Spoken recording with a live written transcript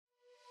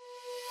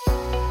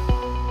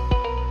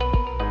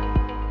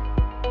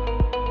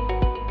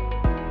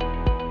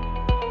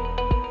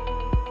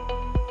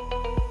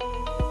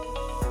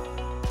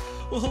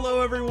Well,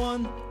 hello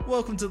everyone.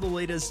 Welcome to the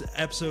latest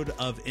episode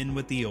of In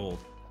With the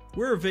Old.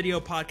 We're a video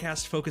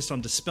podcast focused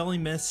on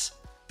dispelling myths,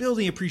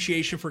 building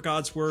appreciation for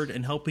God's Word,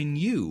 and helping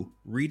you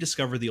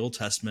rediscover the Old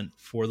Testament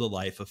for the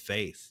life of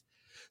faith.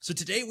 So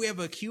today we have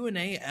a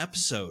Q&A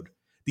episode.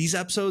 These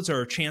episodes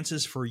are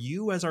chances for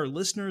you as our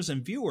listeners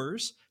and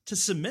viewers to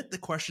submit the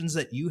questions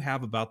that you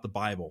have about the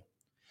Bible.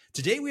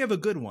 Today we have a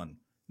good one.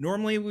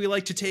 Normally we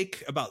like to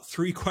take about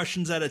 3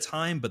 questions at a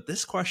time, but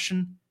this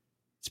question,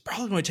 it's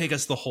probably going to take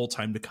us the whole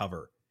time to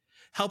cover.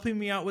 Helping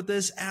me out with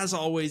this, as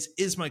always,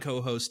 is my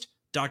co-host,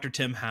 Dr.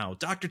 Tim Howe.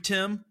 Dr.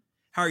 Tim,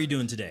 how are you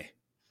doing today?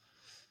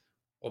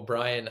 Well,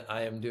 Brian,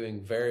 I am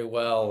doing very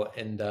well,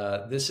 and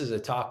this is a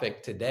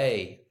topic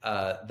today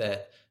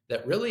that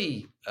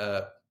really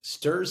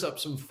stirs up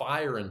some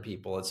fire in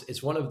people.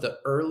 It's one of the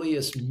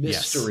earliest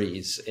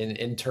mysteries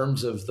in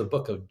terms of the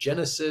book of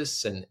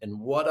Genesis and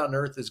what on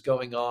earth is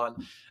going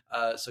on.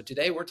 So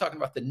today we're talking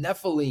about the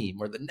Nephilim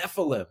or the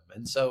Nephilim,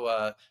 and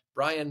so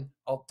Brian,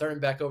 I'll turn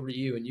it back over to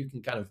you, and you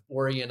can kind of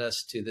orient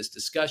us to this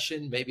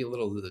discussion, maybe a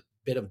little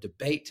bit of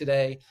debate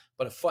today,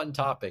 but a fun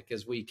topic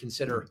as we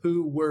consider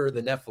who were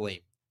the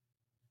Nephilim.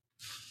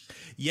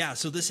 Yeah,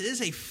 so this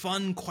is a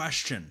fun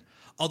question.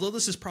 Although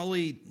this is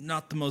probably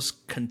not the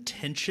most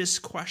contentious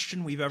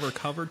question we've ever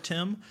covered,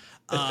 Tim,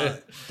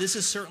 this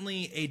is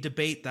certainly a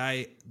debate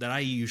that I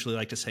usually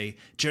like to say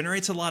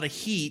generates a lot of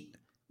heat,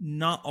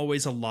 not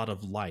always a lot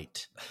of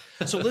light.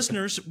 So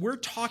listeners, we're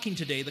talking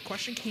today. The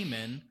question came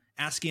in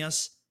asking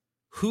us,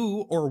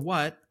 who or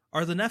what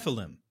are the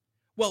Nephilim?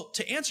 Well,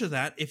 to answer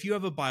that, if you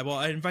have a Bible,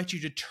 I invite you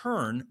to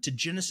turn to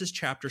Genesis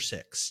chapter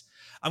 6.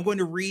 I'm going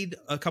to read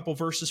a couple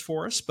verses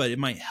for us, but it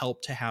might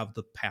help to have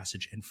the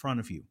passage in front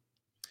of you.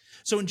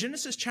 So in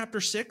Genesis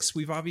chapter 6,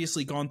 we've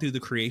obviously gone through the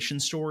creation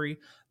story,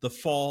 the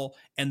fall,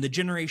 and the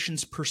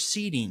generations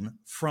preceding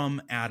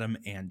from Adam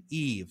and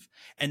Eve.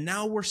 And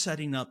now we're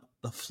setting up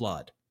the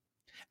flood.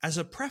 As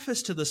a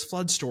preface to this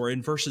flood story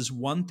in verses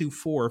 1 through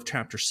 4 of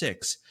chapter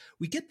 6,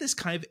 we get this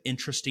kind of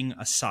interesting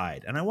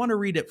aside, and I want to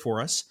read it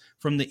for us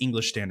from the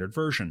English Standard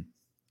Version.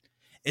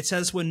 It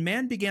says, "When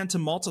man began to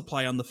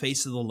multiply on the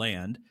face of the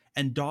land,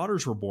 and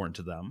daughters were born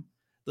to them,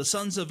 the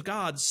sons of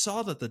God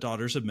saw that the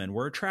daughters of men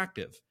were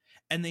attractive,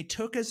 and they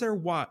took as their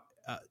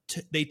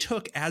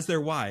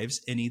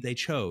wives any they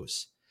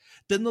chose.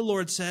 Then the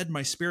Lord said,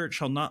 My spirit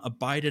shall not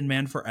abide in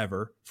man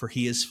forever, for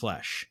he is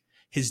flesh.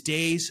 His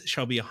days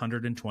shall be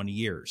 120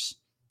 years.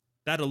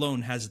 That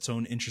alone has its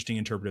own interesting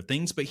interpretive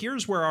things, but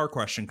here's where our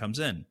question comes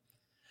in.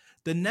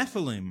 The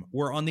Nephilim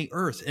were on the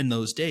earth in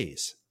those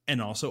days,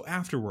 and also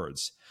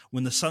afterwards,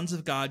 when the sons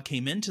of God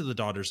came into the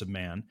daughters of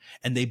man,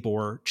 and they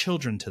bore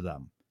children to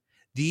them.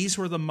 These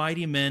were the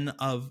mighty men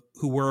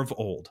who were of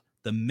old,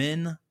 the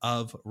men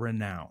of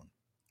renown."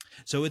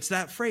 So it's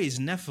that phrase,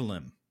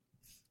 Nephilim.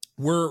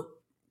 We're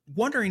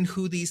wondering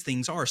who these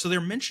things are. So they're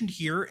mentioned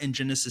here in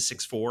Genesis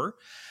 6:4.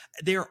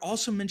 They are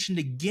also mentioned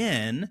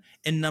again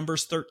in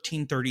Numbers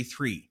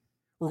 13:33.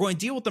 We're going to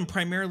deal with them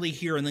primarily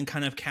here and then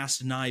kind of cast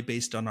an eye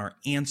based on our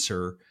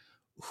answer,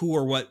 who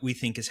or what we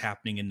think is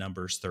happening in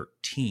Numbers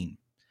 13.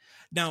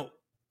 Now,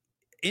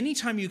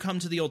 anytime you come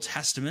to the Old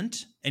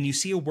Testament and you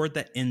see a word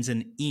that ends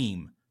in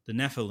im, the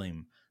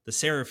Nephilim, the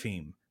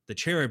Seraphim, the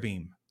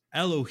Cherubim,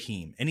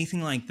 Elohim,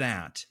 anything like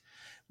that,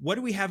 what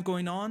do we have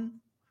going on?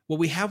 Well,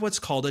 we have what's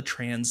called a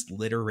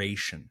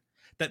transliteration.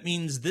 That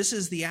means this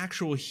is the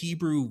actual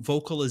Hebrew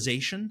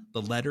vocalization,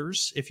 the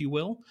letters, if you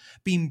will,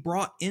 being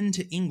brought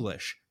into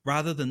English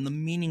rather than the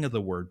meaning of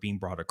the word being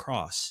brought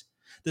across.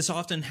 This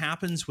often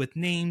happens with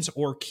names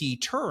or key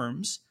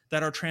terms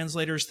that our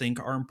translators think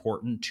are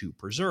important to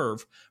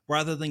preserve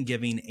rather than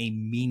giving a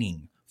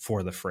meaning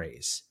for the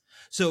phrase.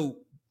 So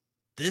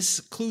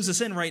this clues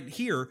us in right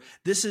here.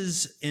 This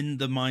is, in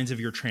the minds of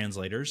your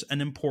translators,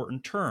 an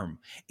important term,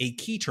 a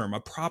key term,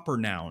 a proper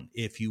noun,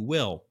 if you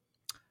will.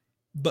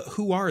 But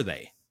who are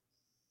they?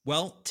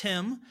 Well,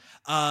 Tim,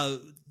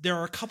 there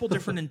are a couple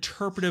different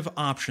interpretive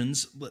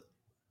options.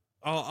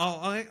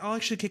 I'll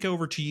actually kick it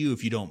over to you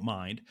if you don't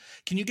mind.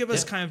 Can you give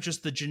us kind of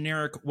just the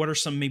generic, what are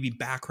some maybe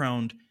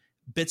background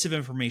bits of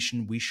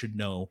information we should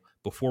know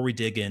before we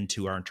dig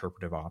into our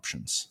interpretive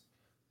options?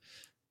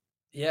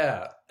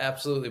 Yeah,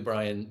 absolutely,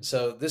 Brian.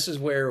 So this is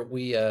where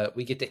we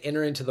get to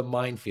enter into the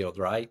minefield,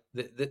 right?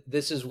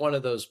 This is one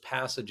of those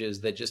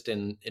passages that just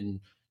in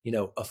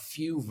a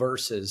few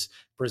verses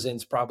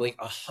presents probably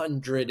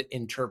 100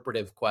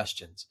 interpretive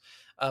questions.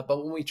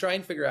 But when we try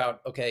and figure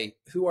out, okay,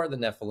 who are the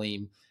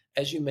Nephilim?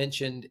 As you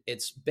mentioned,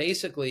 it's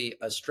basically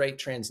a straight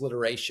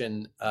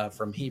transliteration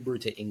from Hebrew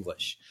to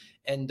English.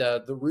 And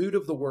the root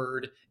of the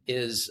word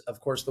is,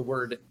 of course, the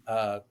word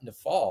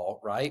nephal,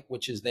 right?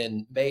 Which is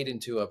then made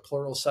into a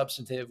plural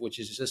substantive, which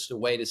is just a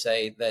way to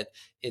say that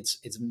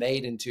it's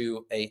made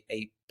into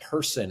a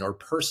person or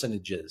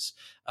personages.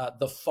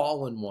 The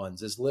fallen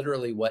ones is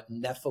literally what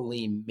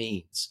Nephilim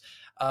means.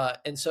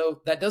 And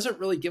so that doesn't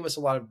really give us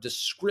a lot of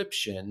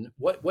description.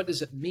 What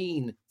does it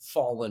mean,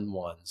 fallen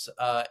ones?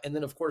 And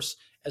then, of course,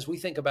 as we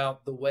think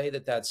about the way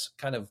that that's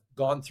kind of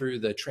gone through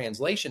the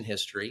translation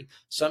history,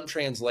 some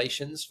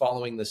translations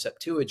following the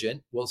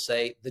Septuagint will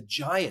say the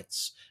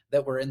giants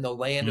that were in the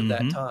land of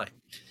that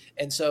time.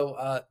 And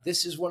so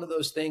this is one of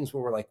those things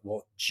where we're like,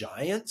 well,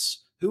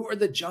 giants? Who are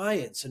the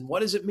giants? And what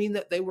does it mean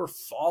that they were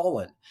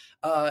fallen?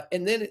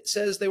 And then it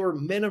says they were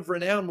men of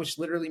renown, which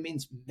literally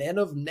means men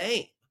of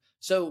name.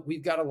 So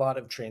we've got a lot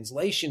of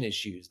translation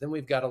issues. Then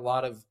we've got a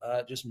lot of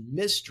just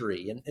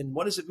mystery. And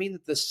what does it mean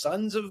that the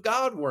sons of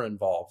God were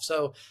involved?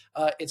 So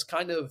it's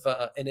kind of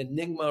an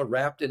enigma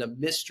wrapped in a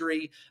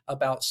mystery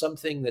about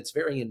something that's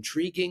very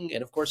intriguing.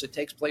 And of course, it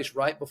takes place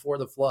right before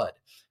the flood.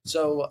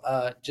 So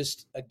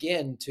just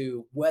again,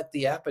 to whet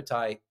the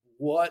appetite,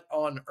 what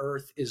on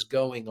earth is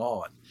going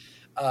on?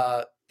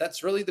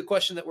 That's really the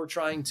question that we're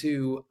trying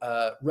to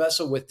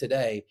wrestle with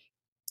today.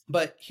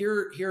 But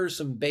here are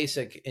some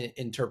basic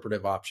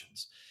interpretive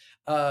options.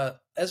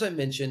 As I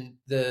mentioned,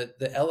 the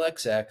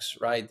LXX,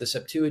 right? The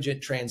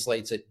Septuagint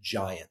translates it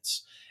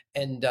giants,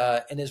 and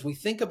as we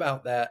think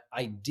about that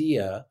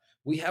idea,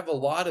 we have a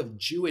lot of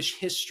Jewish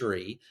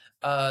history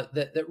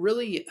that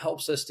really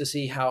helps us to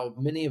see how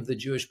many of the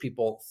Jewish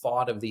people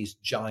thought of these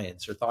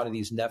giants or thought of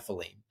these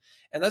Nephilim,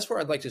 and that's where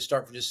I'd like to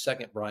start for just a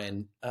second,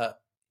 Brian.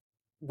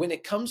 When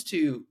it comes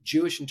to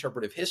Jewish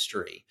interpretive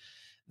history,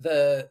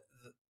 the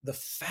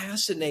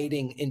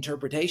fascinating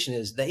interpretation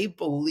is they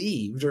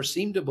believed or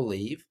seemed to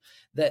believe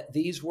that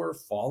these were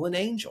fallen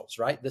angels,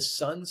 right? The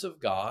sons of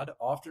God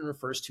often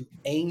refers to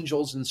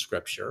angels in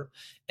scripture.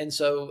 And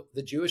so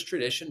the Jewish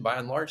tradition, by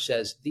and large,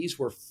 says these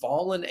were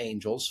fallen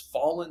angels,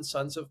 fallen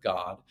sons of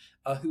God,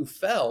 who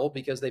fell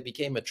because they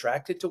became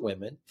attracted to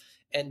women.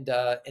 And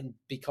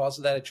because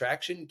of that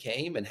attraction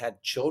came and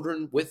had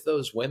children with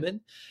those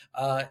women.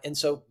 And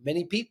so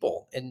many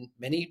people and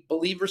many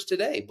believers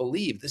today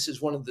believe this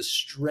is one of the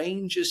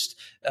strangest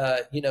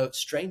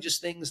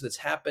things that's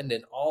happened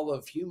in all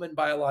of human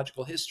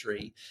biological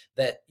history,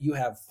 that you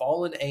have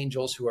fallen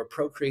angels who are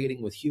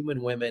procreating with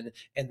human women,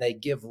 and they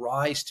give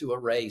rise to a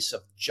race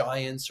of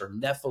giants or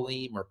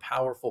Nephilim or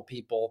powerful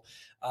people.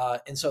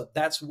 And so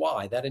that's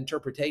why that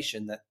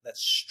interpretation, that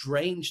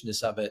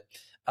strangeness of it,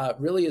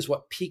 really is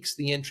what piques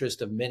the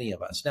interest of many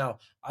of us. Now,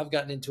 I've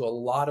gotten into a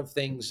lot of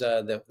things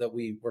that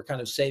we were kind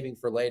of saving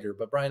for later,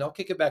 but Brian, I'll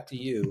kick it back to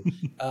you.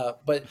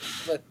 But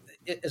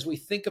as we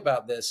think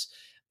about this,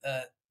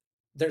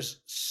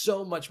 there's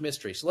so much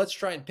mystery. So let's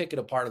try and pick it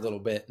apart a little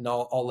bit, and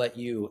I'll let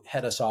you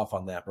head us off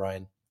on that,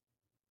 Brian.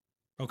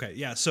 Okay,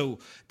 yeah. So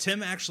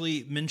Tim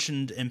actually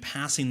mentioned in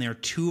passing there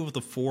two of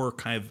the four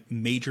kind of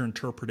major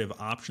interpretive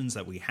options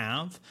that we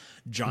have: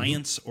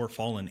 giants or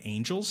fallen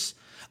angels.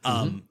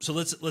 So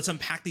let's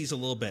unpack these a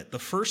little bit. The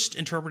first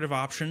interpretive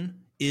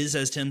option is,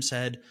 as Tim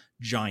said,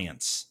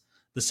 giants.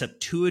 The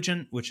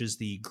Septuagint, which is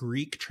the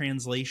Greek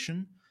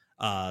translation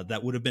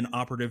that would have been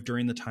operative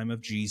during the time of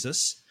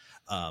Jesus.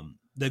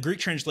 The Greek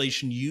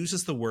translation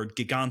uses the word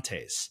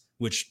gigantes,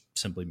 which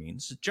simply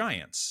means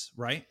giants,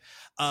 right?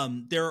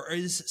 There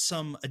is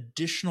some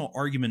additional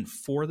argument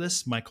for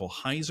this. Michael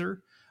Heiser,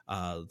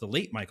 the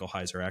late Michael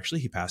Heiser, actually,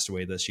 he passed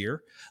away this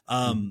year.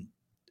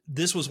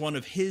 This was one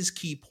of his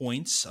key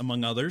points,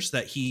 among others,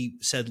 that he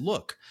said,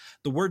 look,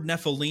 the word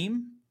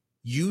Nephilim,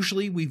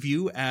 usually we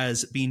view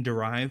as being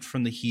derived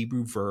from the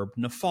Hebrew verb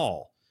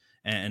nephal.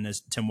 And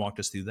as Tim walked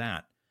us through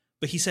that.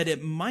 But he said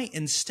it might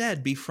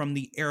instead be from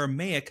the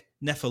Aramaic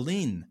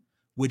nephilim,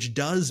 which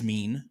does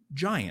mean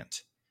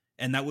giant.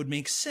 And that would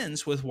make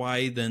sense with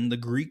why then the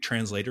Greek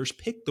translators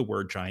picked the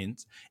word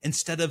giant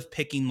instead of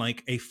picking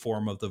like a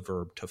form of the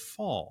verb to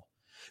fall.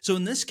 So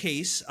in this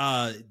case,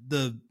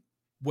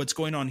 what's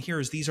going on here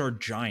is these are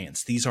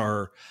giants. These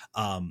are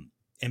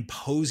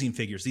imposing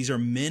figures. These are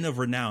men of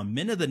renown,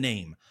 men of the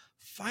name.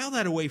 File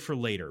that away for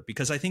later,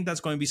 because I think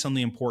that's going to be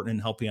something important in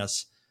helping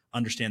us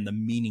understand the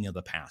meaning of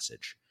the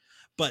passage.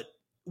 But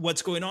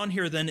what's going on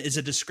here then is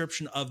a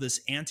description of this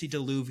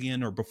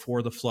antediluvian or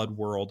before the flood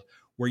world,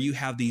 where you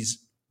have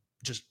these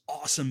just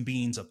awesome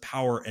beings of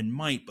power and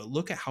might, but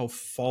look at how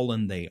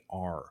fallen they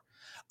are.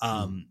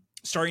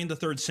 Starting in the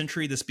 3rd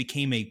century, this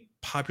became a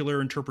popular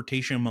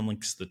interpretation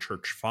amongst the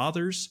church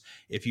fathers.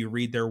 If you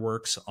read their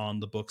works on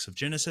the books of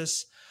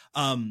Genesis,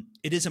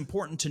 it is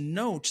important to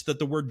note that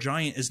the word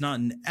giant is not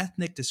an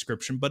ethnic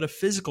description, but a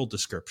physical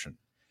description.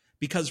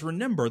 Because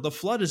remember, the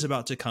flood is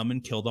about to come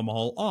and kill them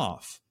all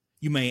off.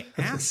 You may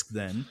ask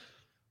then,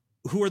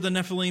 who are the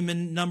Nephilim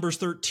in Numbers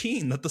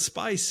 13 that the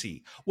spies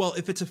see? Well,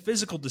 if it's a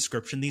physical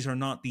description, these are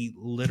not the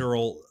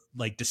literal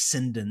like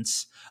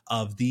descendants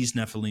of these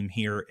Nephilim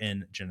here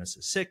in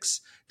Genesis 6.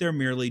 They're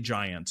merely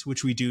giants,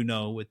 which we do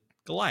know with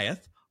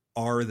Goliath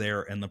are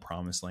there in the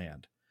promised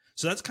land.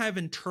 So that's kind of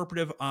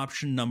interpretive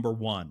option number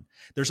one.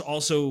 There's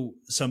also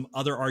some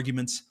other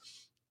arguments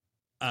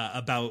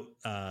about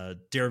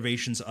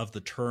derivations of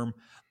the term.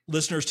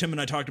 Listeners, Tim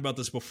and I talked about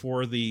this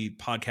before the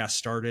podcast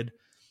started.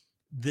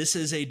 This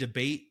is a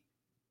debate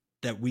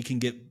that we can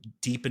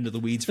get deep into the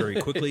weeds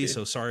very quickly.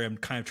 So sorry, I'm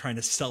kind of trying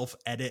to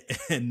self-edit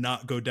and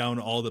not go down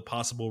all the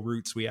possible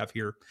routes we have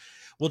here.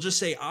 We'll just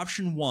say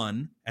option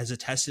 1, as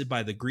attested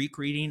by the Greek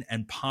reading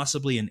and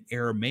possibly an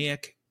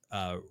Aramaic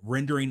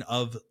rendering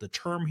of the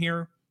term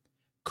here,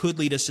 could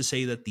lead us to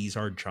say that these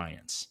are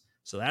giants.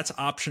 So that's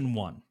option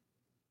 1.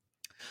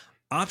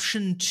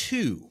 Option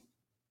 2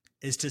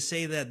 is to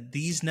say that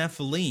these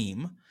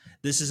Nephilim,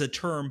 this is a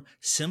term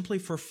simply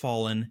for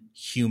fallen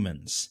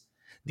humans.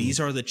 These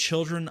are the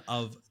children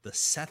of the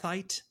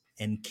Sethite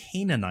and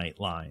Canaanite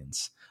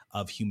lines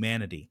of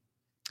humanity.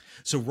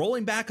 So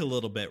rolling back a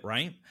little bit,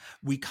 right?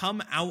 We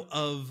come out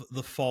of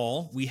the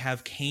fall. We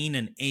have Cain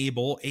and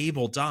Abel.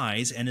 Abel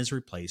dies and is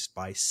replaced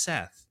by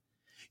Seth.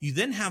 You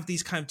then have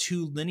these kind of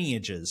two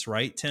lineages,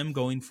 right, Tim,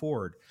 going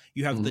forward.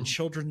 You have the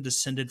children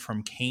descended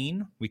from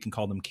Cain. We can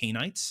call them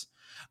Cainites.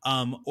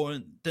 Or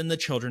then the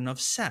children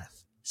of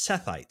Seth,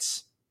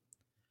 Sethites.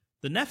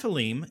 The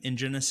Nephilim in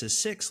Genesis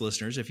 6,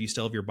 listeners, if you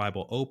still have your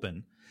Bible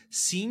open,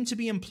 seem to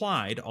be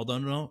implied,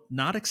 although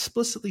not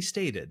explicitly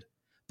stated,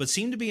 but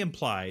seem to be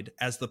implied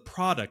as the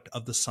product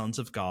of the sons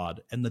of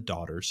God and the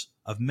daughters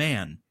of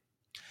man.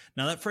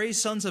 Now, that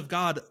phrase sons of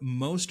God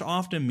most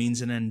often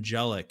means an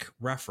angelic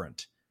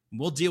referent.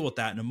 We'll deal with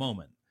that in a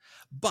moment.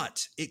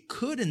 But it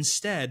could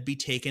instead be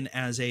taken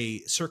as a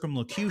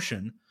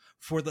circumlocution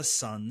for the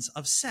sons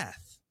of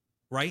Seth,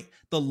 right?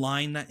 The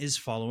line that is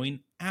following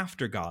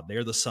after God.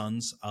 They're the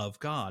sons of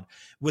God,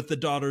 with the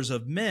daughters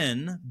of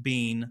men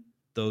being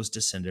those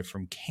descended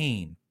from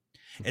Cain.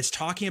 It's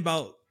talking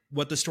about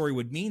what the story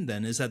would mean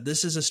then is that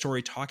this is a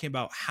story talking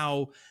about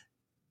how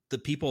the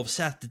people of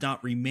Seth did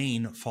not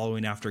remain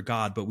following after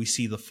God, but we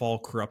see the fall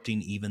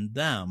corrupting even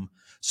them,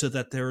 so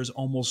that there is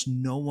almost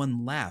no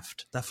one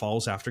left that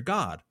follows after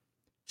God,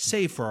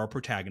 save for our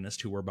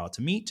protagonist who we're about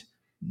to meet,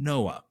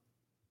 Noah.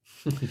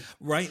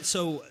 Right?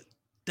 So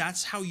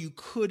that's how you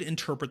could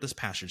interpret this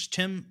passage.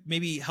 Tim,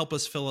 maybe help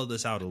us fill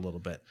this out a little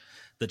bit.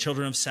 The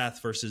children of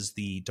Seth versus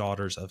the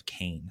daughters of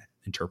Cain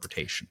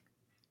interpretation.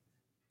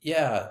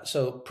 Yeah,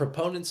 so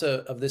proponents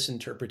of this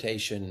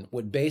interpretation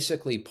would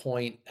basically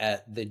point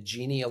at the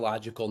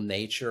genealogical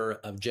nature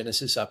of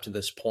Genesis up to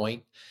this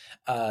point,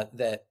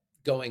 that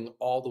going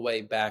all the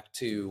way back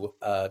to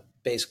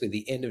basically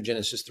the end of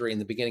Genesis 3 and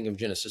the beginning of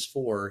Genesis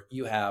 4,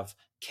 you have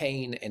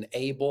Cain and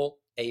Abel.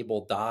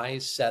 Abel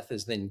dies. Seth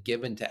is then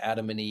given to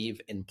Adam and Eve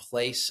in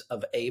place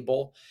of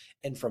Abel.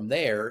 And from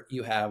there,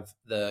 you have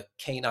the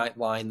Cainite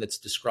line that's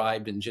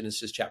described in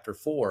Genesis chapter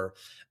 4,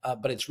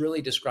 but it's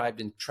really described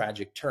in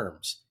tragic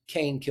terms.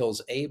 Cain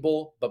kills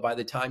Abel, but by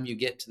the time you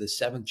get to the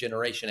 7th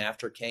generation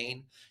after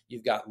Cain,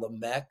 you've got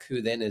Lamech,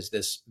 who then is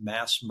this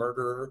mass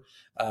murderer,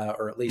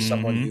 or at least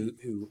someone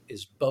who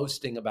is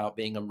boasting about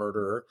being a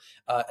murderer,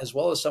 as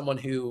well as someone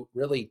who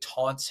really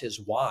taunts his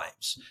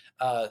wives.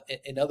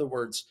 In other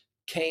words,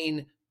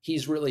 Cain,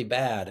 he's really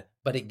bad,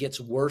 but it gets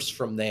worse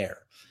from there.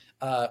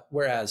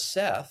 Whereas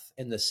Seth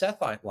in the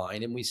Sethite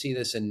line, and we see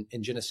this in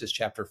Genesis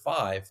chapter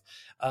 5,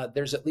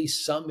 there's at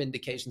least some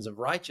indications of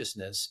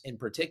righteousness. In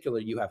particular,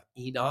 you have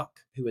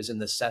Enoch, who is in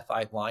the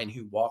Sethite line,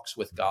 who walks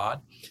with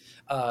God.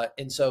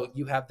 And so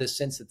you have this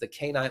sense that the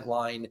Cainite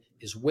line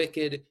is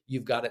wicked.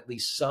 You've got at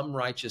least some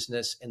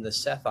righteousness in the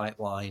Sethite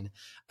line,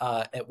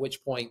 at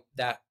which point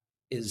that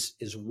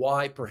is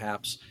why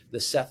perhaps the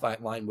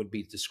Sethite line would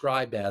be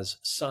described as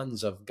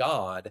sons of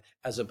God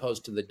as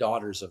opposed to the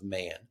daughters of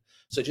man.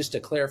 So just to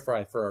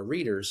clarify for our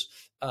readers,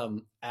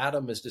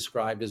 Adam is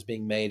described as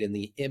being made in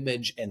the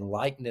image and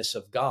likeness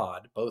of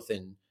God, both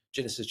in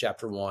Genesis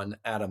chapter 1,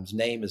 Adam's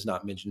name is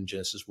not mentioned in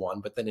Genesis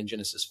 1, but then in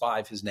Genesis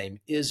 5, his name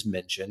is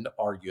mentioned,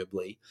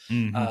 arguably.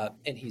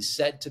 And he's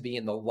said to be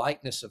in the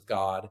likeness of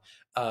God,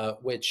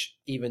 which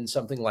even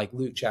something like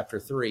Luke chapter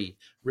 3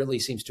 really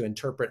seems to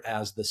interpret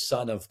as the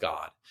Son of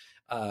God.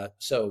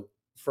 So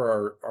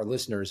for our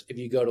listeners, if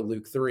you go to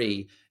Luke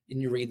 3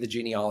 and you read the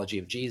genealogy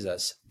of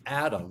Jesus,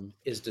 Adam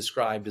is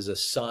described as a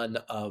son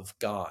of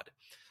God.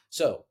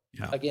 So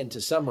again,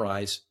 to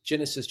summarize,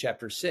 Genesis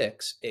chapter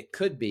 6, it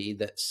could be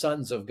that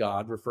sons of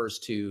God refers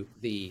to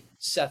the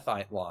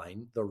Sethite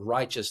line, the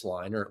righteous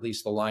line, or at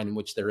least the line in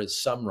which there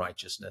is some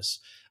righteousness,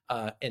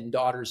 and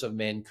daughters of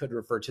men could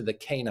refer to the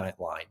Cainite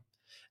line.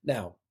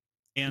 Now,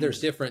 there's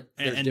different.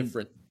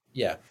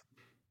 Yeah.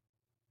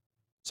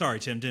 Sorry,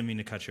 Tim, didn't mean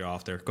to cut you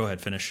off there. Go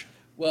ahead, finish.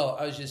 Well,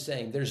 I was just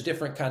saying there's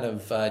different kind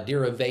of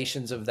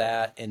derivations of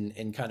that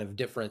and kind of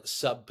different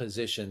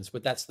subpositions,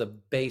 but that's the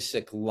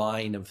basic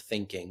line of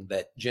thinking,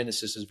 that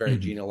Genesis is very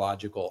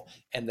genealogical,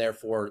 and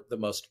therefore the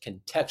most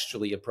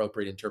contextually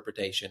appropriate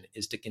interpretation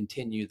is to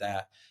continue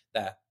that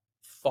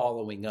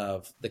following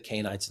of the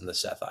Cainites and the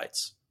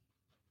Sethites.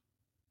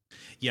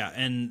 Yeah,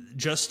 and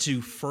just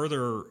to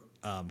further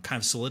kind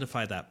of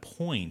solidify that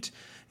point,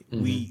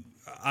 we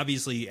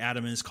obviously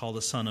Adam is called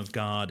a son of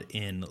God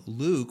in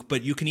Luke,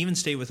 but you can even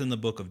stay within the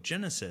book of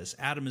Genesis.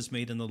 Adam is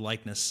made in the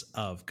likeness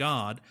of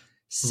God.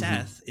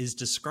 Seth is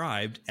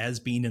described as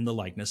being in the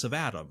likeness of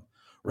Adam,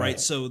 right?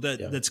 So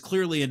that's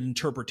clearly an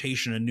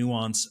interpretation, a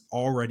nuance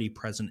already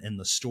present in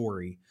the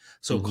story.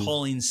 So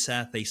calling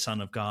Seth a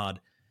son of God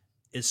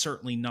is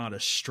certainly not a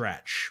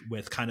stretch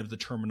with kind of the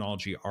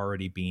terminology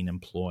already being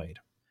employed.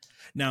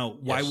 Now,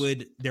 why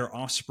would their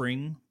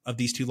offspring of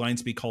these two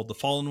lines be called the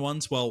fallen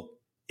ones? Well,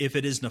 if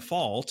it is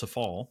Nephal, to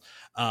fall,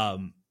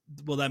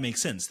 well, that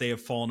makes sense. They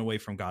have fallen away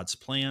from God's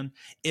plan.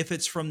 If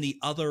it's from the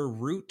other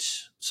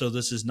root, so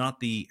this is not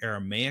the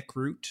Aramaic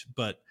root,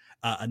 but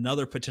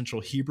another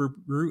potential Hebrew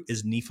root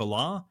is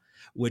Nephilah,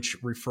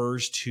 which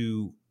refers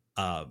to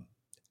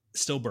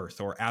stillbirth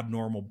or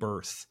abnormal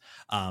birth.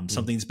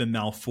 Something's been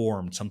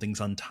malformed. Something's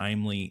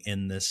untimely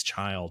in this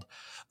child.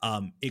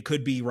 It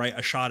could be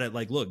a shot at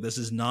look, this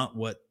is not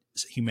what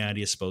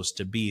humanity is supposed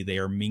to be. They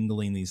are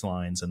mingling these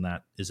lines, and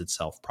that is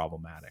itself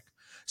problematic.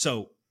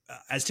 So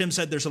as Tim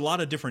said, there's a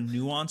lot of different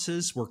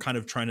nuances. We're kind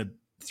of trying to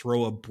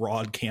throw a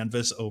broad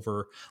canvas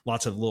over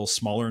lots of little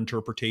smaller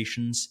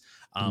interpretations.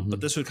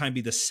 But this would kind of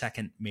be the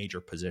second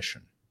major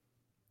position.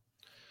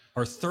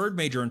 Our third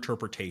major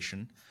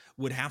interpretation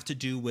would have to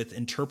do with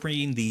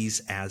interpreting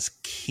these as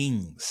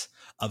kings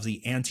of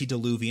the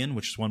antediluvian,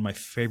 which is one of my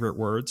favorite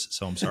words.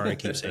 So I'm sorry I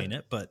keep saying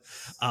it, but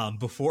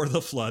before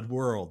the flood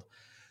world.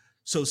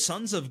 So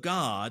sons of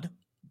God,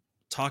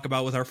 talk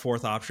about with our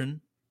fourth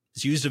option,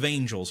 is used of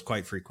angels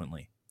quite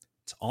frequently.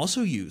 It's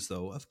also used,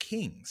 though, of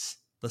kings,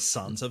 the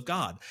sons of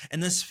God.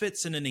 And this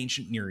fits in an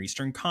ancient Near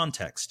Eastern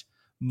context.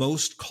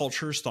 Most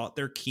cultures thought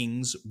their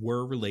kings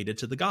were related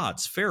to the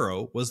gods.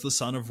 Pharaoh was the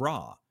son of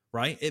Ra,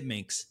 right? It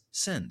makes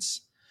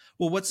sense.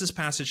 Well, what's this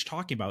passage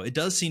talking about? It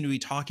does seem to be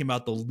talking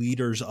about the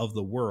leaders of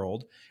the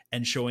world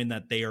and showing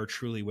that they are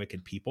truly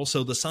wicked people.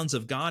 So the sons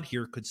of God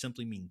here could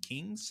simply mean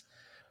kings.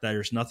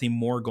 There's nothing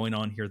more going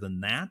on here than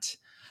that.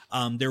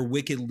 They're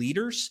wicked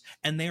leaders,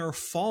 and they are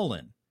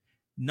fallen.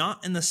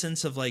 Not in the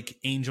sense of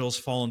angels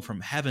fallen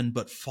from heaven,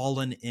 but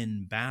fallen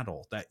in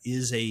battle. That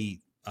is a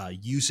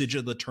usage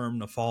of the term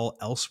Nephal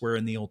elsewhere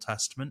in the Old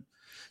Testament.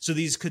 So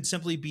these could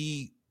simply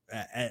be,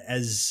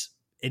 as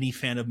any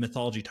fan of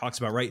mythology talks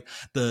about, right?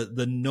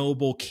 The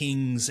noble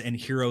kings and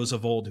heroes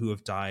of old who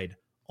have died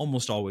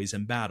almost always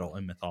in battle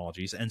in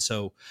mythologies. And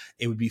so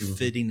it would be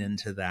fitting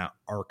into that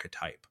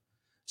archetype.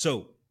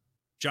 So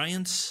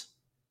giants,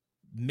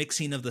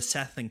 mixing of the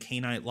Seth and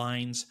Canaanite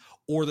lines,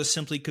 or this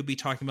simply could be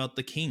talking about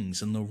the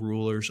kings and the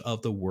rulers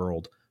of the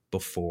world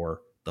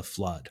before the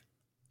flood.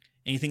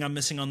 Anything I'm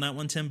missing on that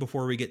one, Tim,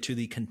 before we get to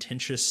the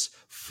contentious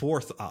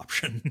fourth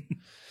option?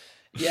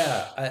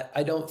 Yeah,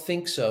 I don't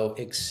think so,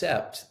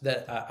 except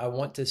that I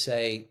want to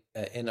say,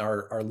 and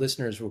our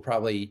listeners will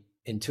probably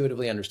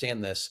intuitively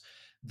understand this,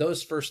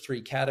 those first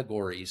three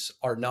categories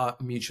are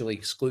not mutually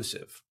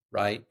exclusive,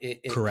 right?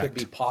 It could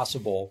be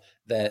possible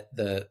that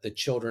the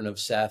children of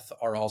Seth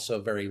are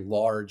also very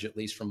large, at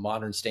least from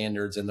modern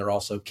standards, and they're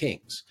also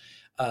kings.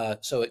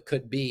 So it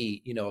could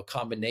be, a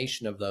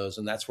combination of those.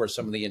 And that's where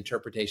some of the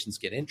interpretations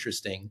get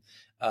interesting,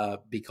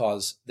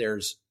 because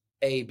there's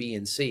A, B,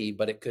 and C,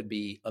 but it could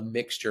be a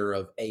mixture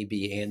of A,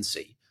 B, and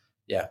C.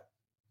 Yeah.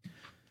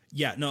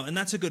 Yeah, no, and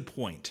that's a good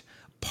point.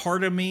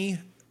 Part of me,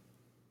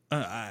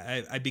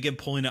 I begin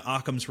pulling at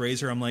Occam's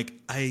razor. I'm like,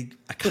 I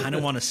kind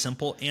of want a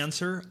simple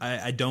answer.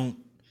 I don't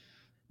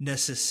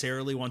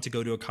necessarily want to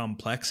go to a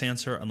complex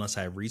answer unless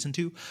I have reason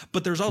to.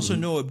 But there's also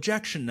no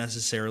objection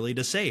necessarily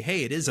to say,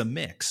 hey, it is a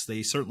mix.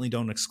 They certainly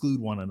don't exclude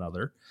one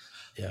another.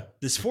 Yeah.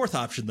 This fourth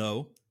option,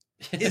 though,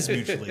 is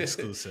mutually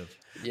exclusive.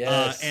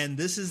 Yes. And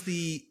this is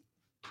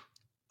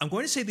I'm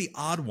going to say the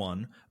odd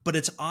one, but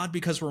it's odd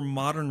because we're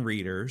modern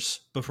readers.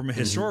 But from a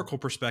historical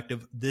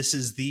perspective, this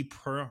is the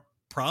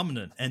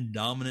prominent and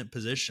dominant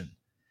position.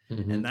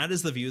 And that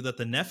is the view that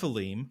the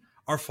Nephilim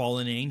are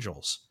fallen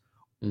angels,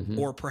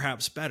 or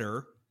perhaps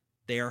better,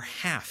 they are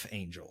half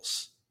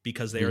angels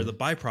because they are the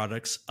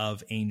byproducts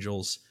of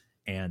angels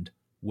and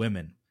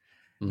women.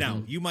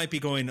 Now, you might be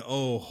going,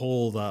 oh,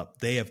 hold up.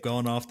 They have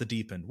gone off the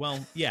deep end.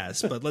 Well,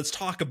 yes, but let's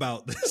talk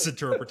about this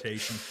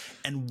interpretation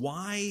and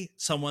why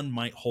someone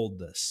might hold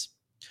this.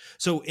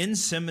 So in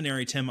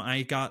seminary, Tim,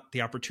 I got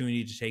the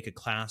opportunity to take a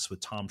class with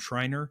Tom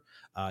Schreiner.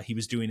 He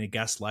was doing a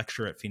guest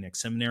lecture at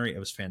Phoenix Seminary. It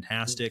was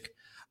fantastic.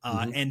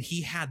 And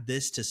he had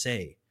this to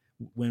say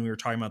when we were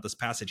talking about this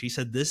passage. He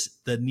said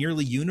the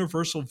nearly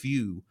universal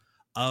view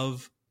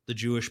of the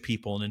Jewish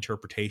people and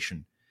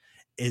interpretation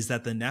is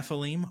that the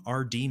Nephilim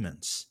are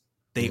demons.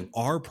 They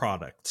are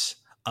products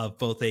of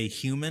both a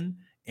human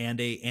and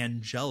a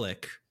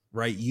angelic,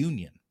 right,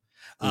 union.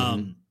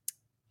 And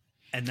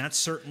that's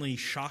certainly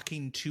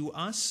shocking to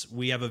us.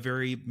 We have a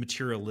very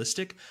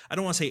materialistic, I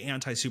don't want to say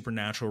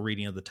anti-supernatural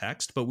reading of the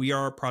text, but we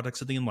are products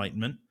of the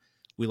Enlightenment.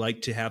 We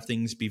like to have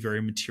things be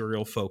very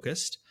material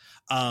focused.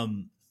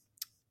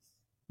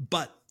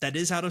 But that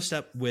is out of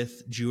step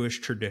with Jewish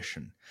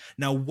tradition.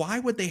 Now, why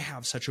would they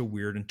have such a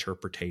weird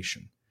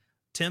interpretation?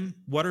 Tim,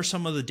 what are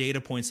some of the data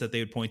points that they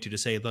would point to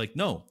say,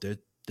 no,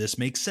 this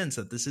makes sense,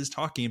 that this is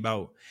talking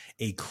about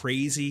a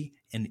crazy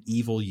and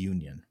evil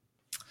union?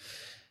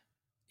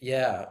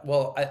 Yeah,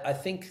 well, I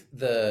think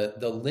the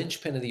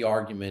linchpin of the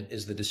argument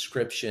is the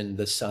description,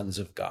 the sons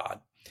of God.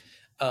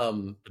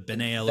 The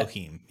B'nai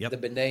Elohim. Yep. The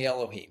B'nai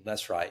Elohim.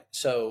 That's right.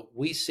 So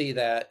we see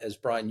that, as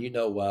Brian, you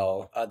know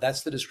well,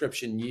 that's the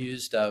description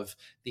used of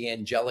the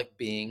angelic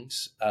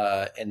beings.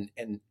 And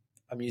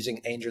I'm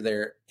using angel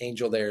there.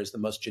 Angel there is the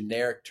most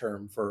generic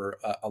term for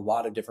a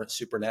lot of different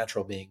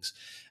supernatural beings.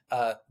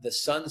 The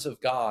sons of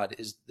God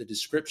is the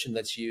description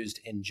that's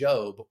used in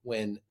Job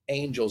when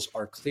angels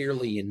are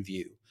clearly in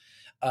view.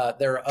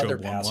 There are other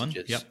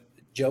passages. 1:1. Yep.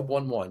 Job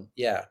 1:1.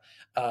 Yeah.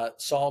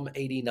 Psalm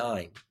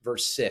 89,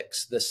 verse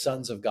 6, the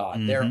sons of God.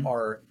 Mm-hmm. There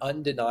are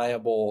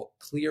undeniable,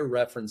 clear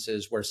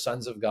references where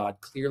sons of God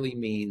clearly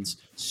means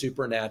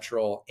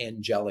supernatural,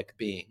 angelic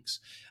beings.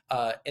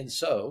 And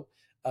so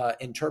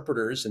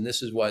interpreters, and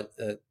this is what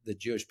the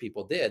Jewish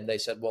people did, they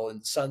said, well,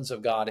 in sons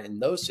of God in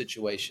those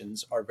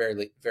situations are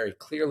very, very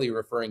clearly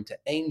referring to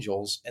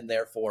angels, and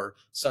therefore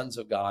sons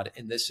of God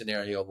in this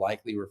scenario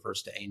likely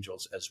refers to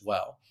angels as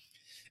well.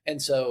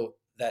 And so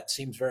that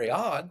seems very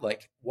odd.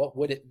 Like, what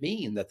would it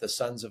mean that the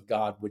sons of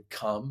God would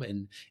come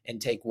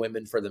and take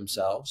women for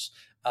themselves?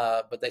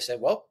 But they say,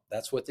 well,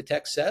 that's what the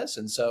text says.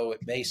 And so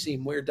it may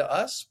seem weird to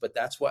us, but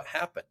that's what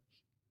happened.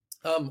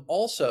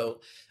 Also,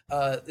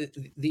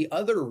 the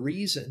other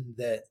reason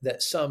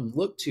that some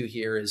look to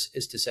here is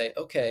to say,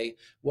 okay,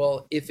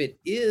 well, if it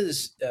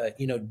is,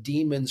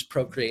 demons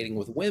procreating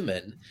with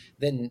women,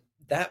 then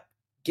that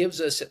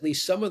gives us at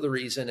least some of the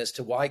reason as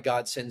to why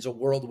God sends a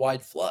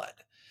worldwide flood.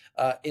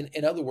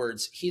 In other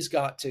words, he's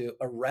got to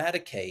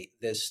eradicate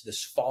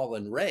this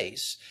fallen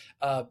race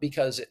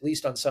because, at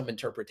least on some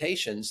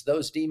interpretations,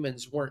 those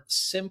demons weren't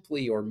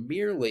simply or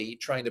merely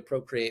trying to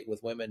procreate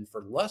with women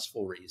for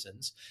lustful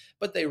reasons,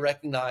 but they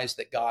recognized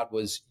that God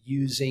was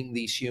using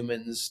these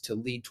humans to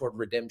lead toward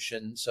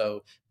redemption.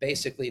 So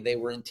basically, they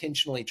were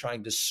intentionally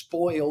trying to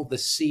spoil the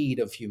seed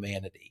of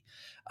humanity.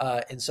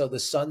 And so the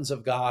sons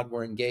of God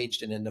were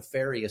engaged in a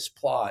nefarious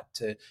plot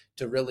to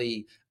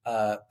really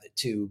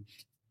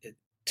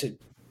to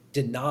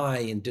deny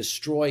and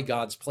destroy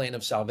God's plan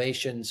of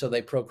salvation. So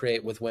they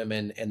procreate with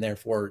women and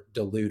therefore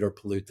dilute or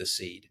pollute the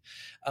seed.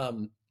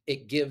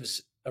 It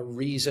gives a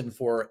reason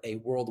for a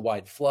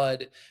worldwide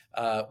flood,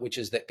 which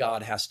is that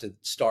God has to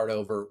start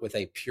over with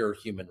a pure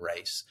human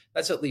race.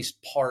 That's at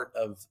least part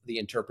of the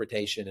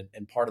interpretation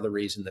and part of the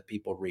reason that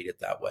people read it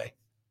that way.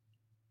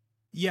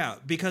 Yeah,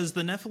 because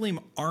the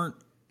Nephilim aren't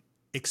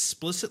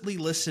explicitly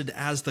listed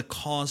as the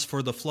cause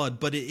for the flood,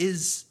 but it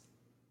is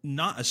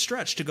not a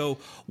stretch to go,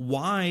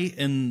 why?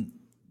 And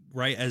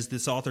right, as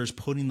this author is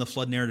putting the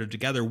flood narrative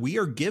together, we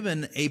are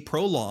given a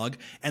prologue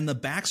and the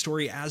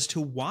backstory as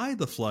to why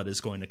the flood is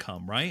going to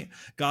come, right?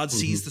 God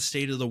sees the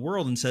state of the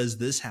world and says,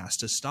 this has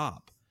to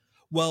stop.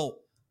 Well,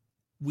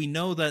 we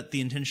know that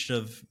the intention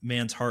of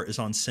man's heart is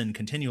on sin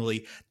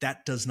continually.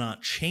 That does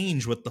not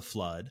change with the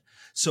flood.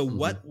 So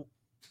what,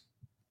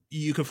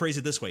 you could phrase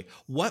it this way,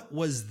 what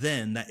was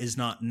then that is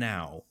not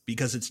now?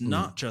 Because it's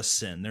not just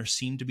sin. There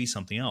seemed to be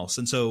something else.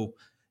 And so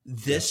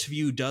this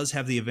view does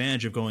have the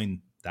advantage of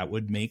going, that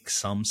would make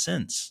some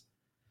sense.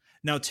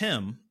 Now,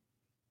 Tim,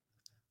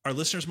 our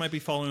listeners might be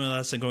following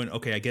us and going,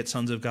 okay, I get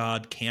sons of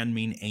God can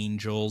mean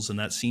angels, and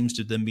that seems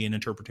to then be an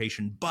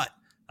interpretation, but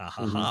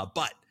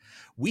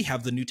we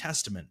have the New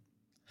Testament.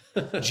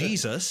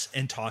 Jesus,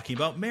 in talking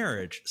about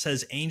marriage,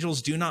 says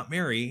angels do not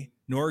marry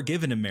nor are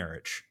given in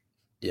marriage.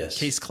 Yes.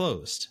 Case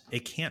closed.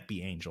 It can't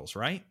be angels,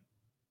 right?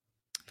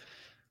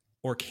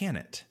 Or can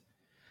it?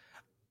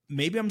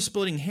 Maybe I'm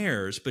splitting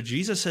hairs, but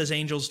Jesus says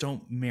angels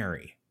don't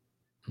marry.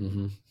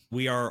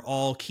 We are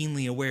all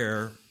keenly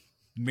aware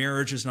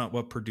marriage is not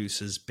what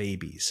produces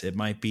babies. It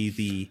might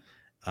be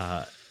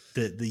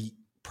the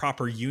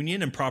proper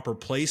union and proper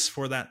place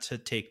for that to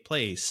take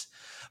place,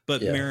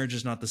 but marriage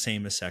is not the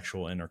same as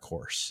sexual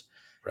intercourse.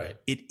 Right.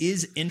 It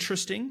is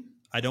interesting.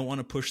 I don't want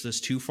to push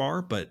this too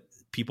far, but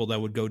people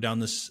that would go down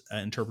this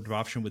interpretive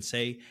option would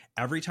say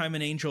every time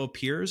an angel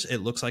appears, it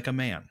looks like a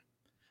man.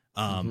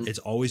 It's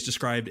always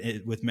described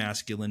with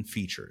masculine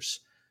features.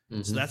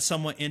 So that's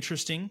somewhat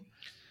interesting.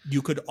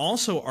 You could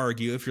also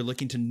argue, if you're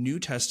looking to New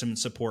Testament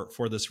support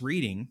for this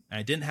reading,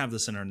 I didn't have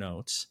this in our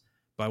notes,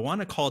 but I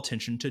want to call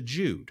attention to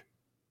Jude.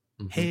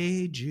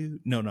 Hey,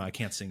 Jude. No, I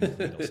can't sing the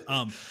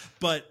Beatles.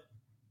 But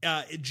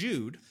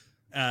Jude,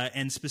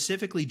 and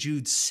specifically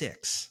Jude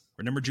 6.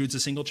 Remember, Jude's a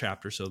single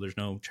chapter, so there's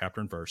no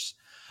chapter and verse.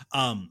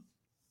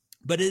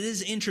 But it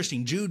is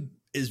interesting. Jude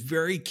is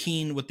very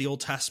keen with the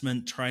Old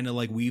Testament, trying to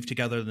weave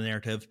together the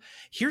narrative.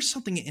 Here's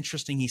something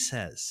interesting he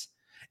says.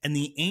 And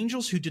the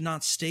angels who did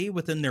not stay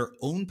within their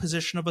own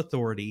position of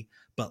authority,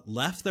 but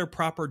left their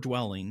proper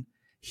dwelling,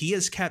 he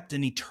has kept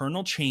in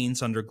eternal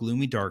chains under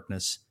gloomy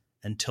darkness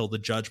until the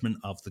judgment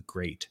of the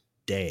great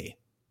day.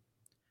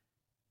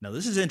 Now,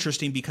 this is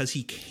interesting because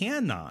he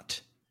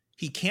cannot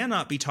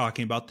be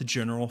talking about the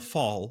general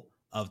fall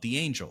of the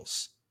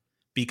angels.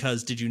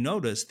 Because did you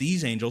notice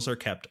these angels are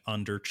kept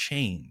under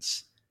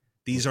chains?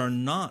 These are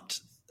not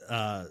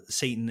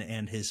Satan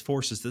and his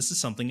forces. This is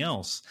something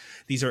else.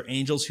 These are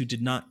angels who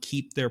did not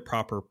keep their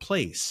proper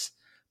place,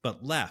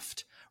 but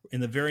left. In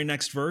the very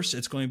next verse,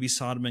 it's going to be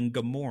Sodom and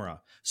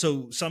Gomorrah.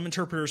 So some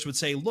interpreters would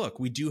say, look,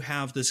 we do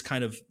have this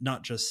kind of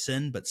not just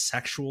sin, but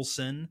sexual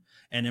sin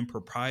and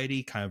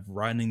impropriety kind of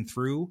running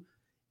through.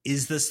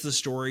 Is this the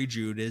story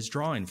Jude is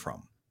drawing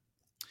from?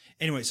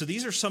 Anyway, so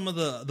these are some of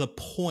the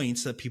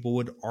points that people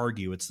would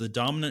argue. It's the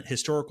dominant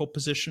historical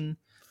position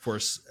for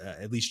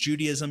at least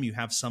Judaism. You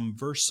have some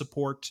verse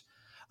support.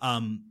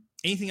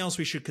 Anything else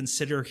we should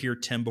consider here,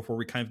 Tim, before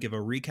we kind of give a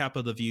recap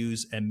of the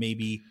views and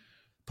maybe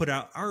put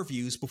out our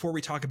views before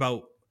we talk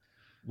about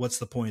what's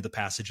the point of the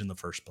passage in the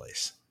first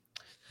place?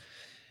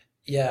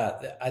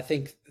 Yeah, I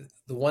think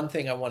the one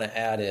thing I want to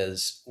add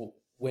is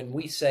when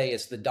we say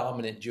it's the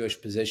dominant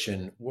Jewish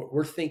position,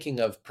 we're thinking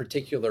of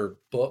particular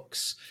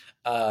books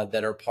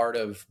that are part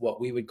of what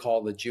we would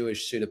call the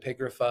Jewish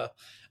pseudepigrapha,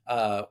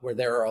 where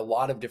there are a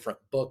lot of different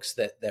books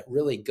that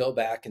really go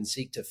back and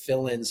seek to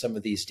fill in some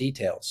of these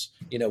details.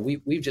 You know,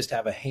 we just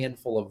have a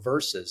handful of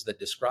verses that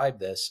describe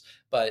this,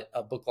 but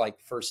a book like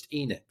First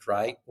Enoch,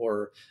 right?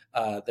 Or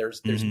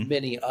there's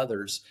many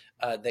others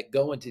that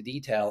go into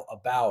detail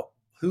about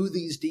who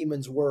these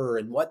demons were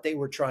and what they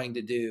were trying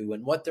to do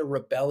and what their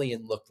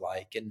rebellion looked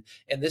like. And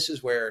this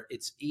is where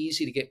it's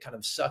easy to get kind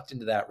of sucked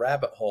into that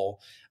rabbit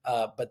hole.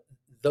 But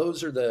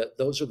those are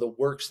the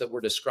works that we're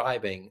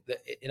describing.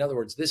 In other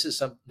words, this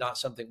is not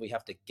something we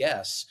have to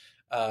guess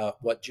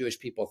what Jewish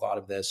people thought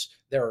of this.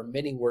 There are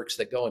many works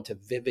that go into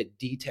vivid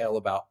detail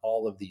about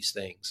all of these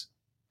things.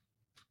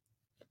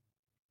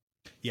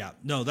 Yeah,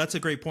 no, that's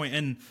a great point.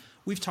 And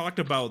we've talked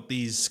about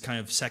these kind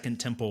of Second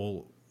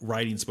Temple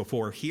writings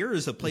before. Here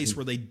is a place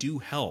where they do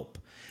help.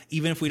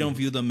 Even if we don't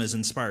view them as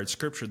inspired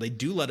scripture, they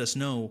do let us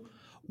know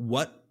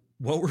what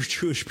were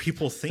Jewish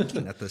people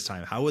thinking at this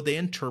time? How would they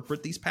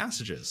interpret these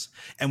passages?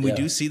 And we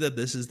do see that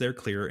this is their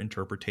clear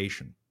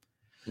interpretation.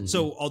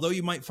 So although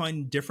you might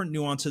find different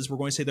nuances, we're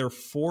going to say there are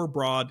four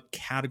broad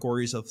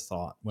categories of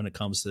thought when it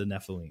comes to the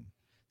Nephilim.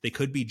 They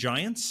could be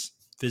giants,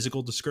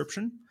 physical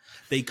description.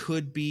 They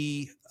could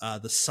be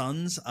the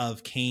sons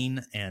of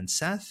Cain and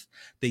Seth.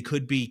 They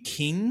could be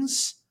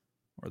kings,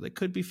 or they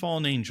could be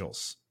fallen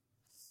angels.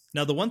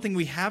 Now, the one thing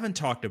we haven't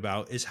talked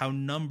about is how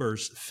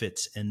Numbers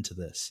fits into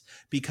this,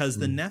 because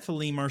the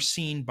Nephilim are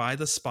seen by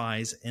the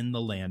spies in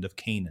the land of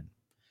Canaan.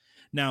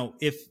 Now,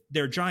 if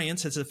they're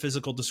giants, it's a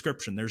physical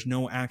description. There's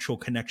no actual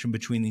connection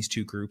between these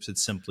two groups.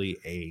 It's simply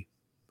a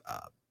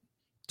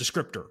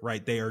descriptor,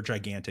 right? They are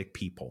gigantic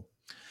people.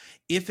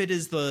 If it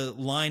is the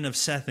line of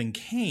Seth and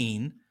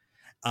Cain,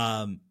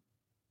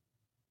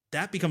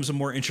 that becomes a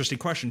more interesting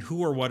question. Who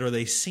or what are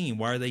they seeing?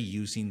 Why are they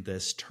using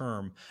this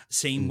term?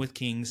 Same with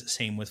kings,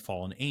 same with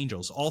fallen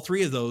angels. All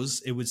three of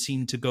those, it would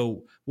seem to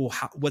go, well,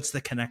 what's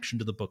the connection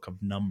to the book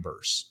of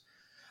Numbers?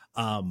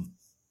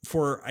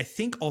 For, I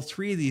think, all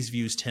three of these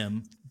views,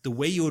 Tim, the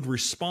way you would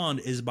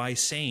respond is by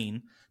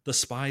saying the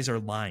spies are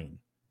lying.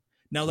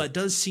 Now, that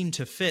does seem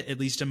to fit,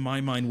 at least in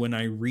my mind, when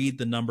I read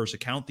the Numbers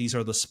account. These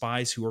are the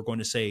spies who are going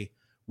to say,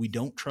 we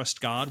don't trust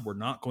God. We're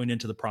not going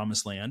into the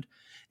promised land.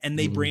 And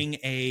they bring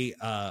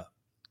I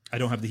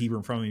don't have the Hebrew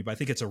in front of me, but I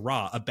think it's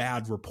a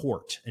bad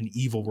report, an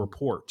evil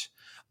report.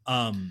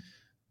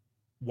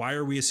 Why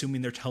are we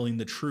assuming they're telling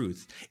the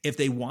truth? If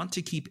they want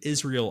to keep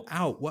Israel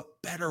out,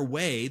 what better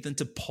way than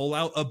to pull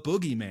out a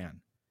boogeyman?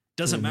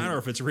 Doesn't matter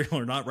if it's real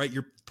or not, right?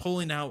 You're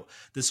pulling out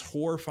this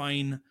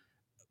horrifying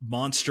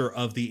monster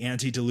of the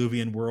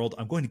antediluvian world.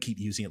 I'm going to keep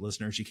using it,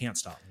 listeners. You can't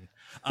stop me.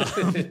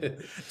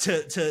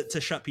 To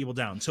shut people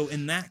down. So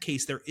in that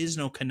case, there is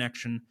no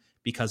connection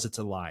because it's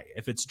a lie.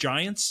 If it's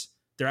giants,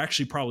 they're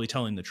actually probably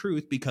telling the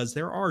truth because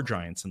there are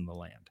giants in the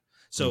land.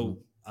 So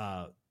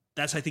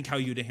that's, I think, how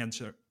you'd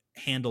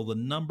handle the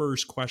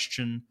Numbers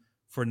question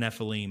for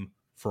Nephilim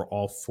for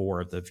all four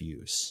of the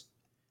views.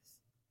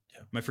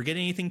 Am I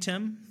forgetting anything,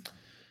 Tim?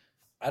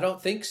 I don't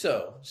think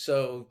so.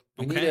 So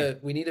we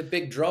need a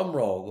big drum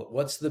roll.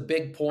 What's the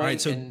big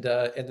point? Right, and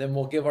then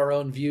we'll give our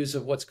own views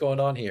of what's going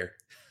on here.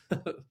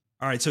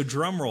 All right, so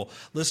drum roll.